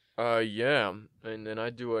 Yeah, and then I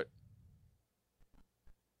do it.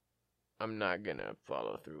 I'm not gonna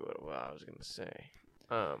follow through with what I was gonna say.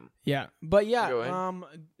 Yeah, but yeah, Go ahead.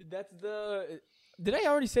 that's the. Did I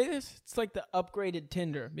already say this? It's like the upgraded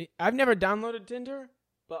Tinder. I've never downloaded Tinder,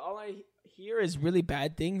 but all I hear is really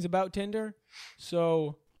bad things about Tinder.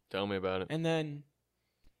 So, Tell me about it. and then,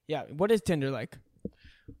 yeah, what is Tinder like?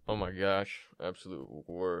 Oh my gosh, absolute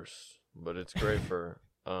worst. But it's great for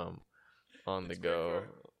on the It's great go.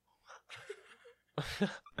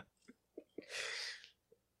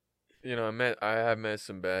 You know, I have met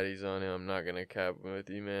some baddies on it. I'm not gonna cap with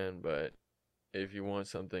you, man. But if you want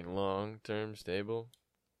something long term stable,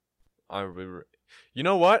 you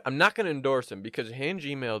know what? I'm not gonna endorse him because Hinge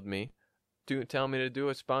emailed me to tell me to do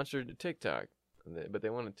a sponsored TikTok, but they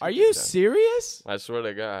wanted to. Are you serious? I swear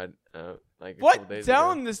to God, like a couple What? days Tell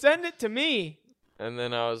ago. him to send it to me. And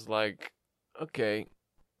then I was like, okay.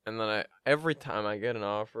 And then every time I get an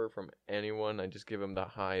offer from anyone, I just give them the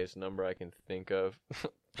highest number I can think of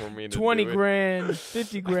for me to 20 do it. grand,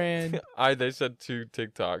 50 grand. They said 2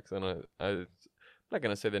 TikToks, and I'm not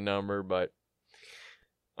gonna say the number, but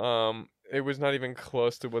it was not even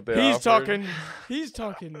close to what they offered. He's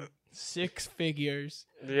talking 6 figures.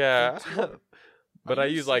 Yeah, but Are I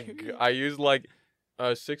you use like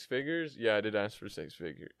 6 figures. Yeah, I did ask for 6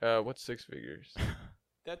 figures. What's 6 figures?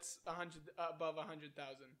 That's above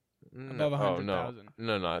 100,000. No, Above oh, no. 100,000.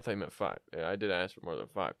 No, I thought you meant 5. Yeah, I did ask for more than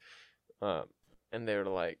 5. And they were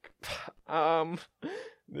like,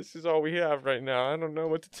 this is all we have right now. I don't know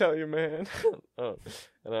what to tell you, man. And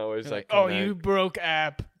I was You're like, oh, you broke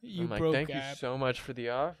app. You I'm like, broke thank app. you so much for the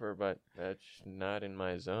offer, but that's not in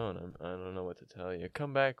my zone. I don't know what to tell you.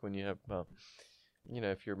 Come back when you have,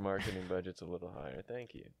 if your marketing budget's a little higher.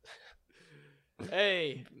 Thank you.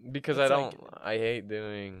 Hey. Because It's I hate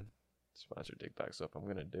doing sponsored TikTok, so if I'm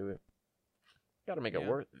gonna do it, gotta make it Yeah.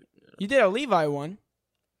 worth it. You did a Levi one.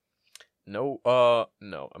 No,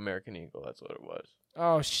 American Eagle, that's what it was.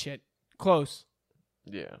 Oh, shit. Close.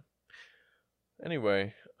 Yeah.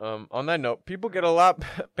 Anyway, on that note, people get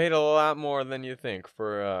paid a lot more than you think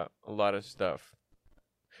for a lot of stuff.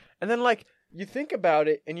 And then, like, you think about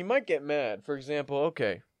it, and you might get mad. For example,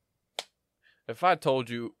 okay, if I told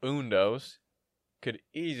you Undos could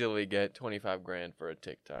easily get 25 grand for a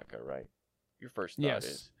TikTok, all right? Your first thought Yes.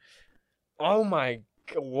 is, oh my,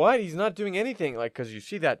 what? He's not doing anything. Like, because you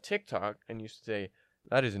see that TikTok, and you say,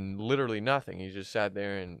 that is literally nothing. He just sat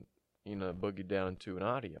there and, boogied down to an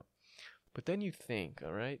audio. But then you think,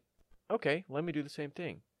 all right, okay, let me do the same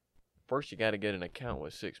thing. First, you got to get an account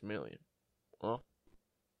with 6 million. Well,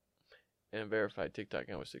 and a verified TikTok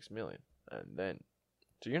account with 6 million. And then,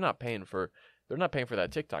 so they're not paying for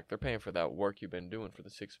that TikTok. They're paying for that work you've been doing for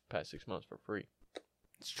the past 6 months for free.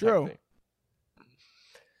 It's true. Type thing.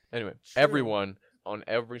 Anyway, True. everyone on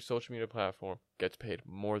every social media platform gets paid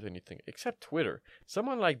more than you think, except Twitter.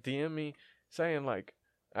 Someone like DM me saying like,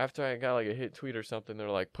 after I got like a hit tweet or something, they're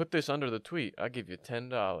like, put this under the tweet. I'll give you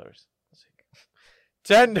 $10. I was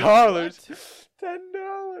like, $10?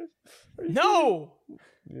 $10? No.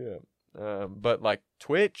 Yeah. But like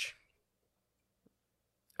Twitch,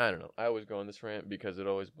 I don't know. I always go on this rant because it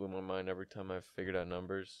always blew my mind every time I figured out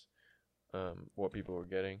numbers, what people were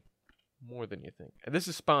getting. More than you think. And this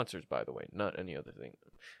is sponsors, by the way, not any other thing.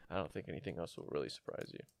 I don't think anything else will really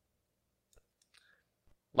surprise you.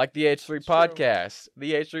 Like the H3 It's true. podcast.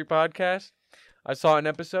 The H3 podcast, I saw an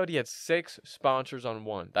episode. He had 6 sponsors on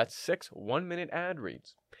one. That's 6 1-minute ad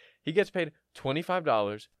reads. He gets paid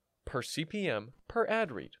 $25 per CPM per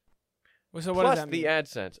ad read. So what Plus does that the mean?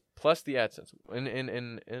 AdSense. Plus the AdSense.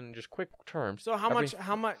 In just quick terms. So how every- much?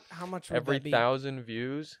 How much would Every that be? 1,000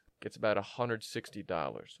 views gets about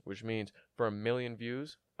 $160, which means for 1 million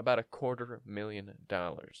views, about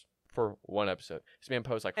 $250,000 for one episode. This man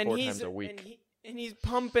posts like 4 times a week. And he's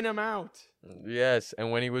pumping them out. Yes,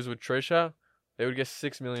 and when he was with Trisha, they would get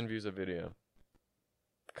 6 million views a video.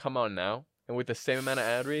 Come on now. And with the same amount of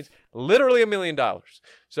ad reads, literally $1 million.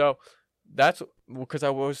 So that's because I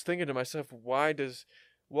was thinking to myself, why is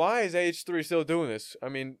H3 still doing this? I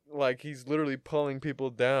mean, like, he's literally pulling people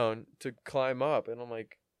down to climb up. And I'm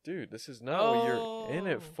like, dude, this is not what you're in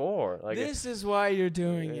it Oh, for. Like, This is why you're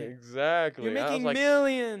doing it. Exactly. You're I was making like,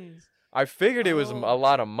 millions. I figured it was a Oh.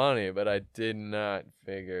 lot of money, but I did not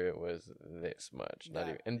figure it was this much. Not That-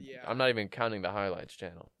 even, and yeah. I'm not even counting the highlights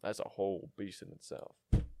channel. That's a whole beast in itself.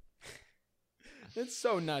 It's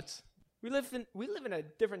so nuts. We live in a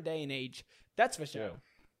different day and age. That's for sure. Yeah.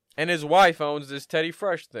 And his wife owns this Teddy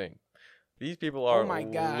Fresh thing. These people are Oh my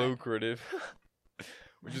God. lucrative,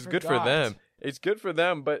 which I is good for forgot. them. It's good for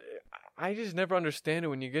them, but I just never understand it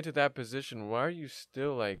when you get to that position. Why are you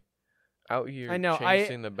still like? out here I know,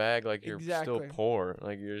 chasing the bag like you're Exactly. still poor.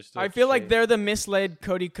 Like you're still. I feel like cha- they're the misled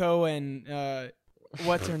Cody Ko and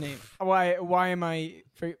what's her name? Why am I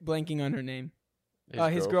blanking on her name?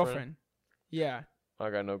 His girlfriend. Yeah, I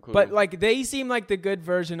got no clue. but like they seem like the good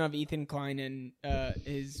version of Ethan Klein and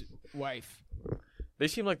his wife. they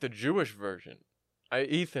seem like the Jewish version.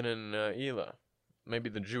 Ethan and Ela. Maybe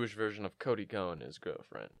the Jewish version of Cody Ko and his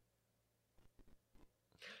girlfriend.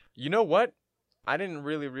 You know what? I didn't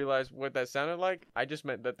really realize what that sounded like. I just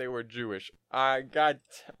meant that they were Jewish. Am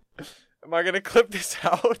I gonna clip this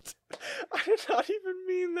out? I did not even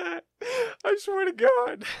mean that. I swear to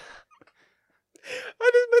God.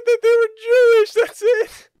 I just meant that they were Jewish. That's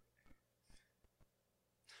it.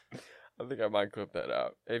 I think I might clip that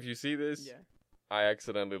out. If you see this, Yeah. I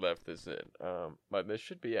accidentally left this in. But this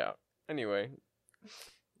should be out. Anyway.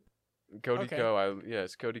 Cody Okay. Ko,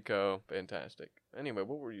 yes, Cody Ko, fantastic. Anyway,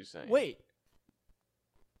 what were you saying? Wait,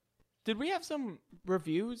 did we have some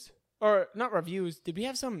reviews or not reviews? Did we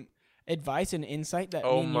have some advice and insight that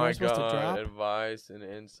Oh me and you my were supposed to God, drop? advice and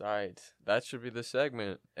insight. That should be the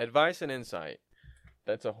segment. Advice and insight.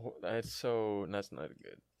 That's not a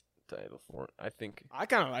good title for it. I think. I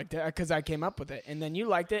kind of liked it because I came up with it, and then you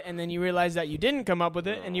liked it, and then you realized that you didn't come up with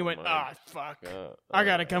it, and you Oh went, my fuck, God. I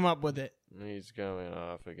gotta Alright. come up with it." He's going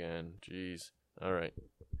off again. Jeez. All right.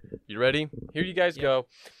 You ready? Here you guys Yeah.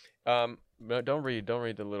 go. No, don't read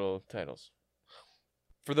the little titles.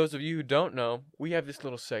 For those of you who don't know, we have this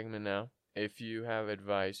little segment now. If you have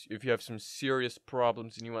advice, if you have some serious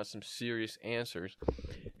problems and you want some serious answers,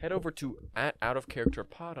 head over to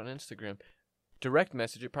 @OutOfCharacterPod on Instagram. Direct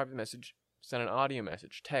message it, private message, send an audio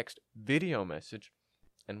message, text, video message,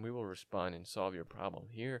 and we will respond and solve your problem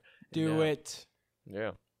here. and Do now. it.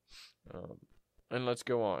 Yeah. And let's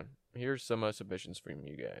go on. Here's some submissions from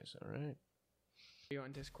you guys, all right? You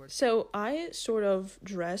on Discord? So I sort of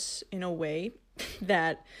dress in a way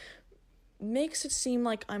that makes it seem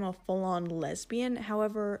like I'm a full-on lesbian.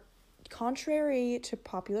 However, contrary to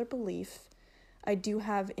popular belief, I do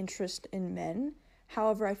have interest in men.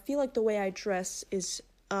 However, I feel like the way I dress is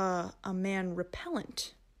a man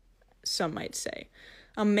repellent, some might say.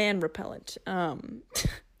 A man repellent,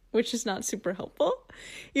 which is not super helpful,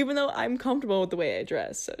 even though I'm comfortable with the way I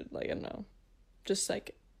dress. So, like, I don't know. Just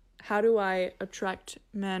like, how do I attract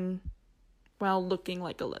men while looking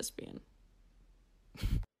like a lesbian?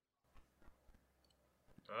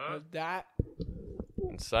 Was that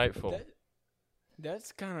Insightful.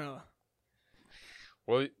 that's kind of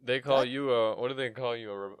Well, they call That- you what do they call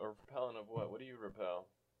you? A repellent of what? What do you repel?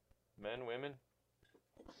 Men, women?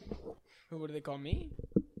 what do they call me?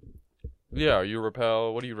 Yeah, you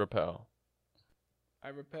repel. What do you repel? I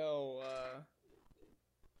repel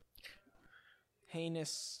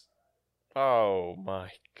heinous Oh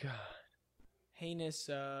my God. heinous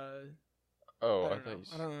Oh, I I don't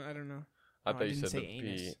thought know. you. I don't know. I No, thought I you didn't said the say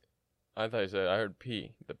anus. P. I thought you said. I heard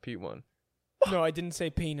P. The P one. No, I didn't say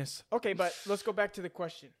penis. Okay, but let's go back to the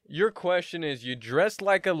question. Your question is: you dress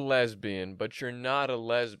like a lesbian, but you're not a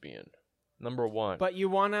lesbian. Number one. But you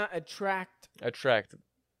want to attract Attract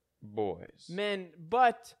boys. men,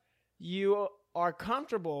 but you are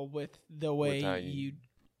comfortable with the way how you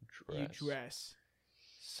dress. dress.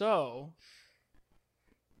 So,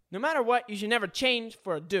 no matter what, you should never change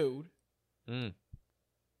for a dude. Mm.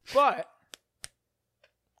 But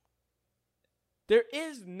there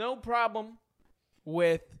is no problem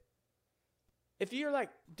with if you're like,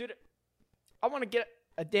 dude, I want to get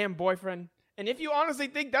a damn boyfriend. And if you honestly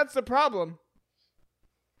think that's the problem,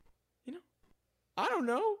 you know, I don't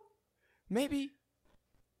know. Maybe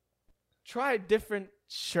try a different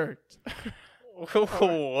shirt.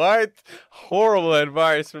 What? Horrible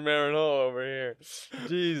advice from Aaron Hall over here.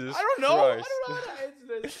 Jesus I don't know. Christ. I don't know how to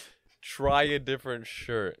answer this. Try a different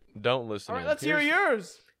shirt. Don't listen All to right, him. let's hear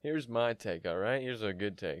yours. Here's my take, all right? Here's a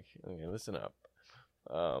good take. Okay, listen up.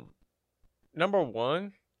 Number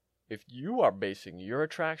one, if you are basing your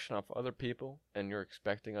attraction off other people and you're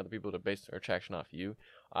expecting other people to base their attraction off you,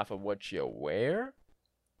 off of what you wear,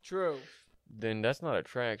 True. then that's not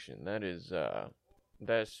attraction. That is,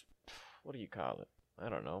 that's, what do you call it? I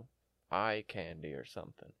don't know. Eye candy or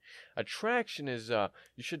something. Attraction is,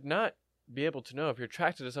 you should not be able to know if you're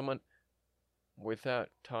attracted to someone without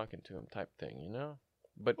talking to him type thing, you know?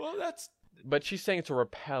 Well, that's But she's saying it's a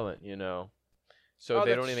repellent, you know? So Oh,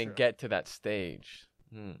 they that's don't even true. get to that stage.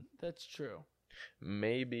 that's true.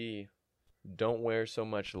 Maybe don't wear so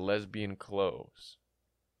much lesbian clothes.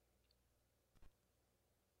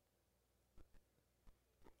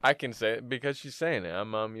 I can say it because she's saying it.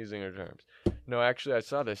 I'm using her terms. No, actually, I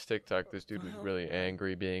saw this TikTok. This dude was really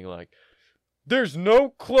angry, being like, "There's no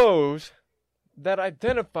clothes that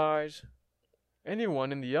identifies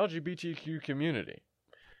anyone in the LGBTQ community,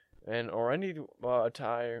 and or any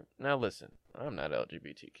attire. Now listen, I'm not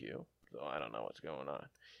LGBTQ, so I don't know what's going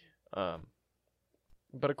on.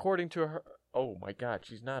 But according to her, oh my God,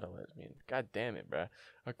 she's not a lesbian. God damn it, bruh.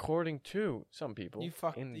 According to some people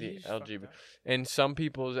in the LGBT, and some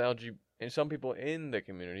people's and some people in the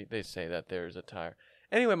community, they say that there's attire.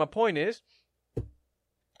 Anyway, my point is,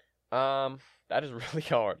 that is really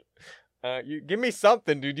hard. You give me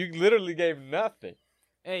something, dude. You literally gave nothing.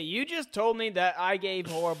 Hey, you just told me that I gave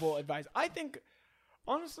horrible advice. I think,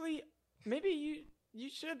 honestly, maybe you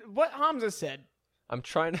should. What Hamza said. I'm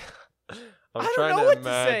trying to. I'm I trying don't know to what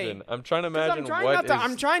imagine. to say. I'm trying to imagine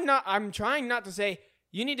I'm trying not to say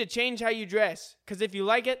you need to change how you dress. Because if you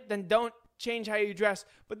like it, then don't change how you dress.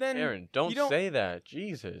 But then Aaron, don't say that.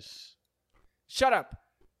 Jesus. Shut up.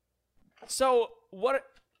 So what?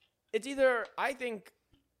 It's either I think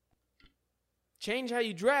change how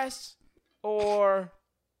you dress, or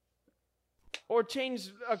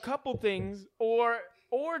change a couple things, or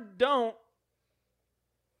don't.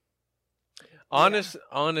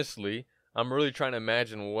 Honestly, I'm really trying to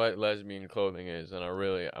imagine what lesbian clothing is, and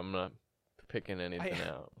I'm not picking anything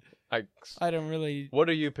out. I don't really. What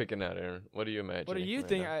are you picking out, Aaron? What do you imagine? What do you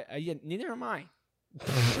think? Neither am I.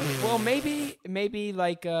 Well, maybe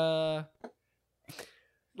like I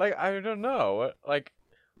don't know, like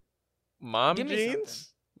mom Give me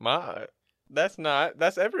jeans. That's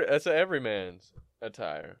everyman's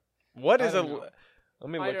attire. What is a? know. Let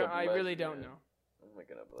me look up. I really don't know. I'm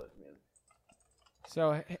looking up lesbian.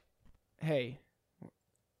 So, hey,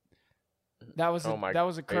 that was a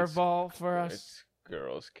curveball for us. It's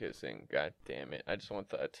girls kissing. God damn it! I just want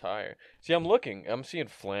the attire. See, I'm looking. I'm seeing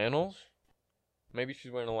flannels. Maybe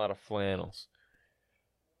she's wearing a lot of flannels.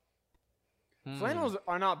 Flannels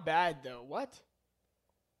are not bad though. What?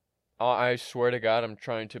 Oh, I swear to God, I'm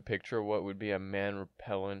trying to picture what would be a man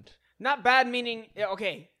repellent. Not bad meaning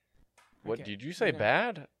okay. What Okay. did you say? No.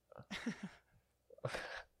 Bad?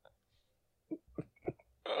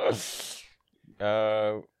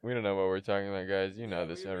 We don't know what we're talking about, guys. You know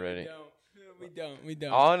this already. We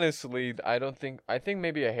don't. Honestly, I think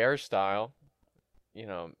maybe a hairstyle. You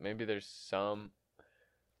know, maybe there's some.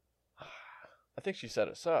 I think she set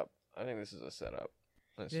us up. I think this is a setup.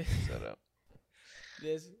 This is a setup.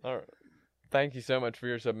 All right. Thank you so much for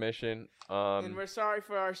your submission. And we're sorry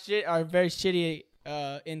for our very shitty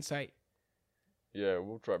insight. Yeah,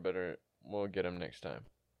 we'll try better. We'll get him next time.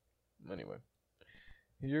 Anyway,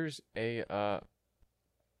 here's a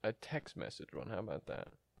text message one. How about that?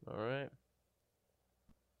 All right.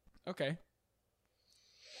 Okay.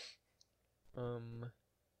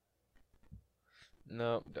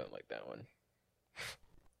 No, don't like that one.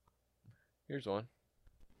 Here's one.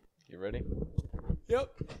 You ready? Yep.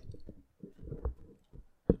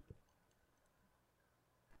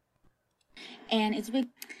 And it's big.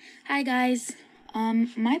 Hi guys.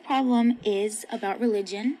 My problem is about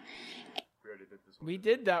religion. We already did this one. We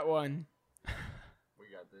did that one. We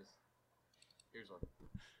got this. Here's one.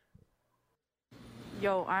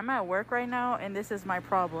 Yo, I'm at work right now, and this is my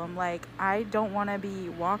problem. Like, I don't want to be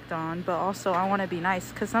walked on, but also I want to be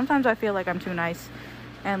nice. Because sometimes I feel like I'm too nice.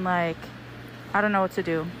 And, like, I don't know what to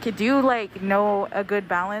do. Could you, like, know a good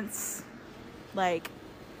balance? Like,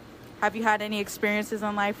 have you had any experiences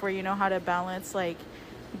in life where you know how to balance, like,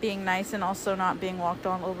 being nice and also not being walked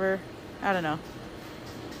all over? I don't know.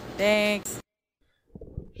 Thanks.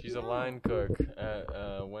 She's a line cook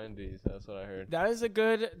at Wendy's. That's what I heard. That is a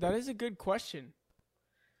good question.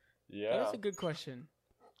 Yeah. That is a good question.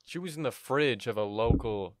 She was in the fridge of a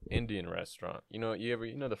local Indian restaurant. You know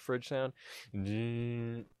the fridge sound?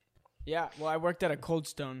 Yeah, well, I worked at a Cold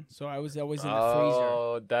Stone, so I was always in the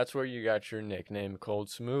Oh, that's where you got your nickname, Cold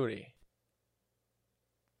Smoothie.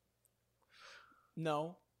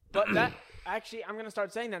 No, but that actually, I'm gonna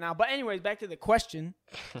start saying that now. But anyways, back to the question.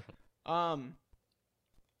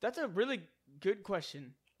 That's a really good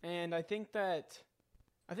question, and I think that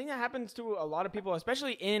happens to a lot of people,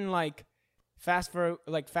 especially in like fast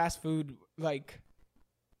food, like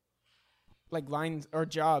lines or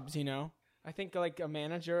jobs. You know, I think like a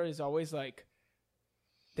manager is always like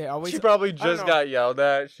they always. She probably just got yelled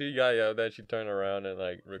at. She got yelled at. She turned around and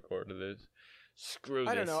like recorded this. Screw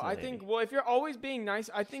this. I don't know. I lady. think if you're always being nice,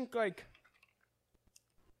 I think like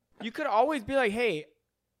you could always be like, hey,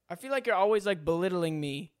 I feel like you're always like belittling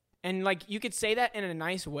me, and like you could say that in a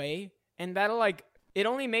nice way, and that'll like it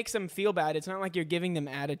only makes them feel bad. It's not like you're giving them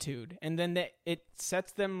attitude, and then it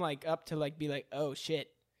sets them like up to like be like, oh shit,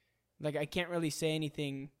 like I can't really say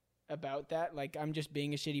anything about that. Like I'm just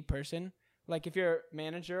being a shitty person. Like if your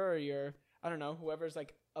manager or your I don't know whoever's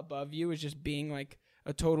like above you is just being like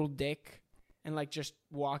a total dick, and like just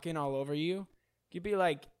walking all over you, you'd be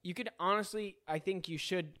like, you could honestly, I think you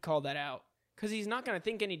should call that out. Because he's not going to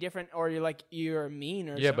think any different, or you're mean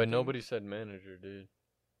or something. Yeah, but nobody said manager, dude.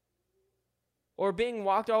 Or being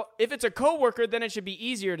walked all. If it's a coworker, then it should be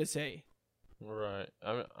easier to say. Right.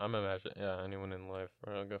 I'm imagining, anyone in life,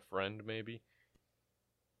 or like a friend maybe.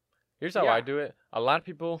 Here's how Yeah. I do it. A lot of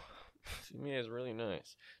people see me as really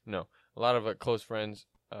nice. No, a lot of close friends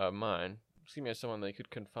mine see me as someone they could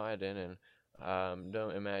confide in, and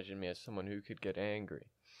don't imagine me as someone who could get angry.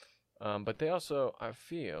 But they also, I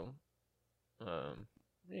feel,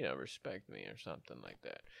 respect me or something like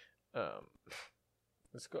that.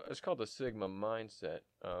 It's called the Sigma mindset.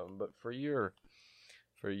 But for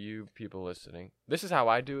you people listening, this is how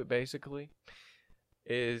I do it basically.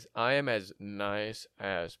 Is I am as nice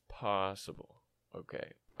as possible.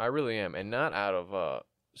 Okay, I really am, and not out of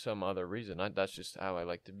some other reason. That's just how I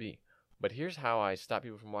like to be. But here's how I stop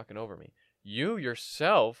people from walking over me. You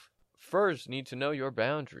yourself first need to know your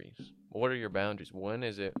boundaries. What are your boundaries? When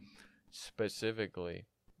is it specifically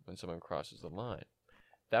when someone crosses the line?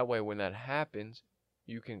 That way, when that happens,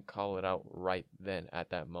 you can call it out right then at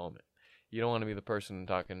that moment. You don't want to be the person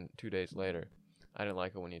talking 2 days later. I didn't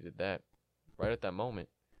like it when you did that. Right at that moment,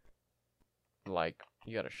 like,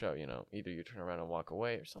 you got to show, either you turn around and walk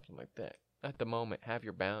away or something like that. At the moment, have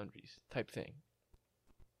your boundaries type thing.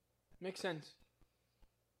 Makes sense.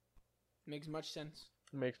 Makes much sense.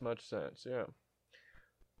 Makes much sense, yeah.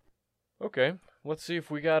 Okay, let's see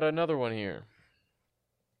if we got another one here.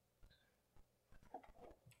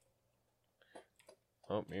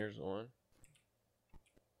 Oh, here's one.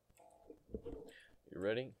 You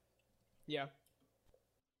ready? Yeah.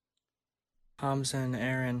 Hamza and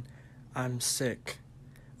Aaron, I'm sick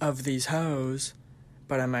of these hoes,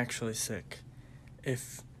 but I'm actually sick.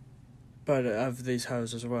 But of these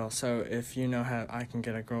hoes as well. So if you know how I can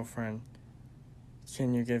get a girlfriend,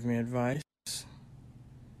 can you give me advice?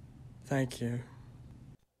 Thank you.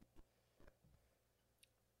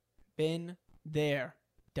 Been there.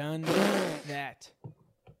 Done that.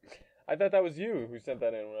 I thought that was you who sent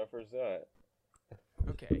that in when I first saw it.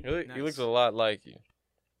 Okay. He looks a lot like you.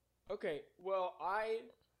 Okay, well,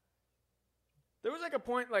 there was like a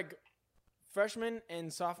point like freshman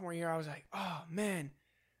and sophomore year, I was like, oh man,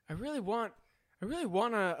 I really want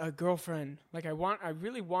a girlfriend. Like I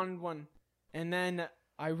really wanted one. And then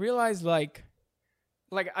I realized like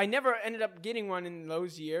I never ended up getting one in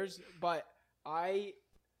those years, but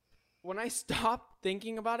when I stopped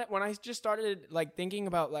thinking about it, when I just started like thinking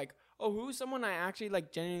about like, oh, who's someone I actually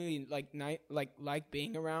like genuinely like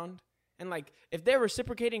being around? And like, if they're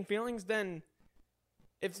reciprocating feelings, then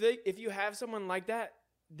if you have someone like that,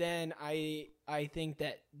 then I think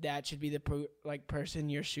that should be the person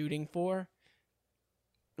you're shooting for.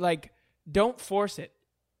 Like, don't force it.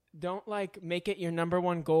 Don't like make it your number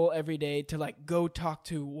one goal every day to like go talk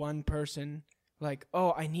to one person. Like,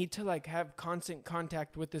 oh, I need to like have constant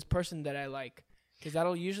contact with this person that I like, because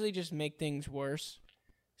that'll usually just make things worse.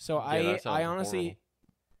 So Yeah, I honestly,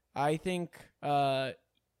 horrible. I think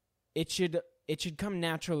it should come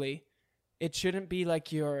naturally. It shouldn't be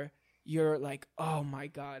like you're like, oh my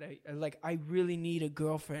god, I really need a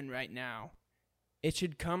girlfriend right now. It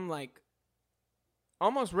should come like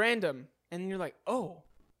almost random, and you're like, oh.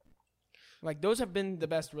 Like, those have been the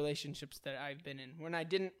best relationships that I've been in, when I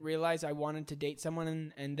didn't realize I wanted to date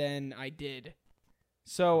someone and then I did.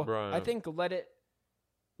 So Right. I think let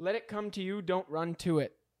it come to you. Don't run to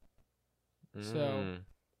it. So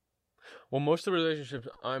well, most of the relationships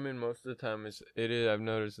I'm in most of the time I've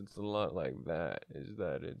noticed it's a lot like that. Is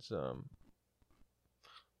that it's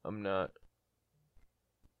I'm not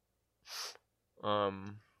I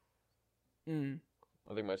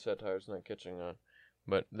think my satire's not catching on.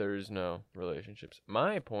 But there is no relationships.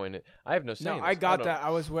 My point is, I have no say. no, in I this. got don't- that. I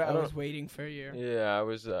was don't- waiting for you. Yeah, I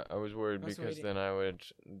was worried I was because waiting. then I would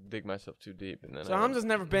dig myself too deep, and then So I would- Hamza's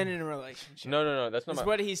never been in a relationship. No, that's not That's my.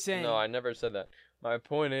 what he's saying. No, I never said that. My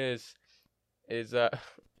point is that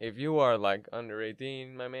if you are like under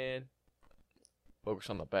 18, my man, focus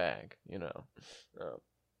on the bag.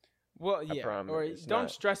 Well, yeah. promise Or it's don't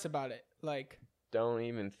not. stress about it. Like, Don't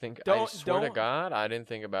even think. I Don't- swear to don't- God, I didn't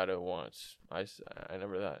think about it once. I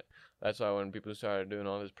never thought. That's why when people started doing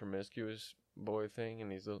all this promiscuous boy thing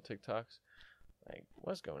and these little TikToks, like,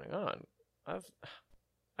 what's going on? I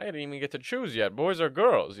didn't even get to choose yet, boys or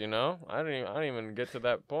girls. I didn't even get to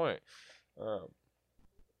that point. But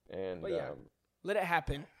yeah. let it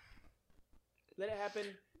happen. Let it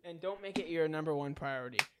happen, and don't make it your number one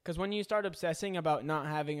priority. Because when you start obsessing about not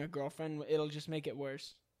having a girlfriend, it'll just make it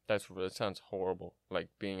worse. That sounds horrible. Like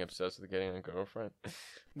being obsessed with getting a girlfriend.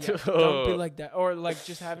 Yeah, don't be like that, or like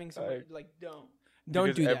just having someone don't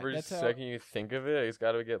Because do that. every That's how. second you think of it, it's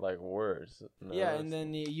got to get like worse. No, Yeah, and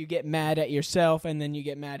then you get mad at yourself, and then you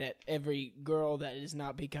get mad at every girl that is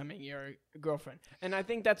not becoming your girlfriend. And I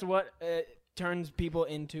think that's what turns people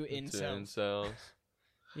into incels. incels.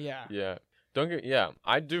 Yeah. Yeah. Yeah,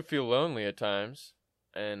 I do feel lonely at times,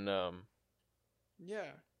 and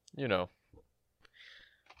Yeah. you know,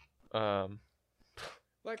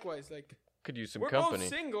 Likewise, like could use some we're company.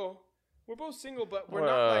 both single. We're both single, but we're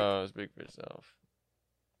not like. Speak for yourself.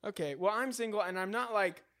 Okay, well, I'm single, and I'm not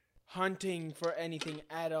like hunting for anything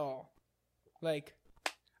at all. Like,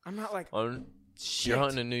 I'm not like. You're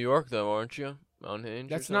hunting in New York, though, aren't you? On Hinge.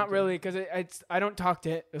 That's or not something? really because I don't talk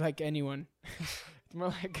to like anyone. It's more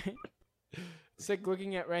like it's like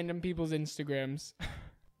looking at random people's Instagrams.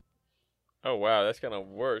 Oh wow, that's kind of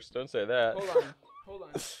worse. Don't say that. Hold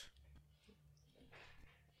on.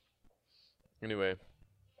 Anyway.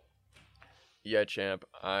 Yeah, champ.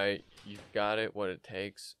 You've got it. What it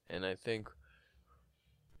takes, and I think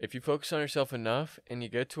if you focus on yourself enough, and you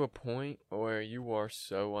get to a point where you are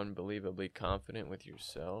so unbelievably confident with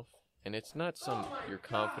yourself, and it's not you're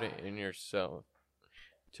confident in yourself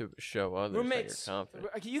to show others Roommates, that you're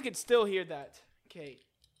confident. you can still hear that. Okay,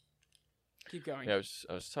 keep going. Yeah,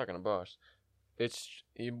 I was talking to boss.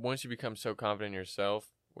 Once you become so confident in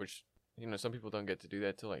yourself, which some people don't get to do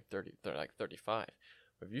that till like 35.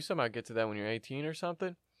 But if you somehow get to that when you're 18 or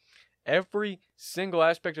something, every single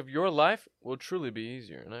aspect of your life will truly be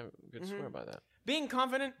easier, and I could swear by that. Being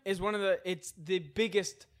confident is it's the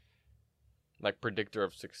biggest. Like predictor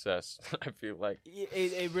of success, I feel like.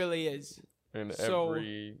 It really is. And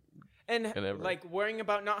And like worrying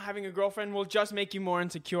about not having a girlfriend will just make you more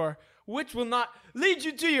insecure, which will not lead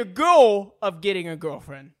you to your goal of getting a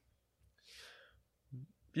girlfriend.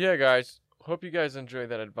 Yeah, guys. Hope you guys enjoyed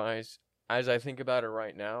that advice. As I think about it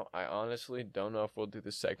right now, I honestly don't know if we'll do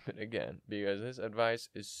this segment again because this advice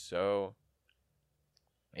is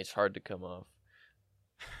it's hard to come off.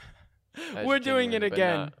 We're doing it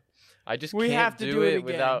again. I just We can't have to do it it again.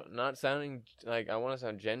 without not sounding like I want to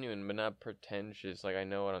sound genuine, but not pretentious. Like I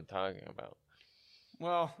know what I'm talking about.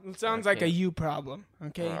 Well, it sounds like a can't. you problem.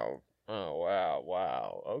 Okay. Oh,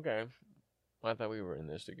 wow. Okay. I thought we were in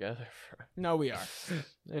this together. No, we are.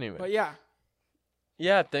 Anyway. But yeah.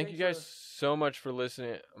 Yeah, thank you Thanks guys so much for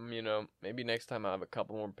listening. Maybe next time I'll have a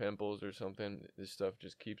couple more pimples or something. This stuff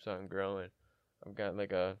just keeps on growing. I've got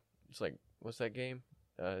like what's that game?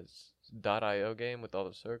 It's .io game with all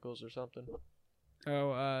the circles or something.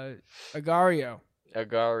 Oh, Agario.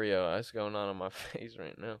 Agario, that's going on my face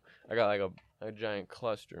right now. I got like a giant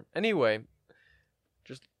cluster. Anyway,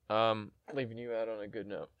 just leaving you out on a good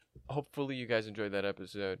note. Hopefully you guys enjoyed that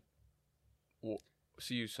episode. We'll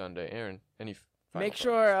see you Sunday. Aaron, any final Make thoughts?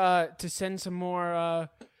 sure to send some more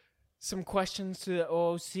some questions to the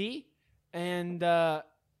OOC, and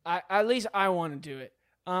at least I want to do it.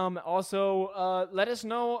 Also, let us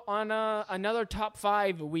know on another top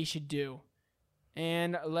 5 we should do,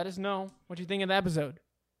 and let us know what you think of the episode.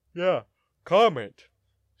 Yeah, comment,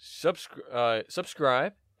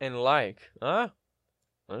 subscribe, and like.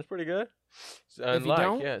 That's pretty good. And If you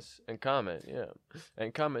don't? yes, and comment, yeah,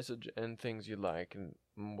 and comment and things you like and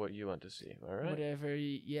what you want to see. All right. Whatever,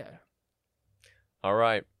 yeah. All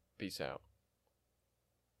right. Peace out.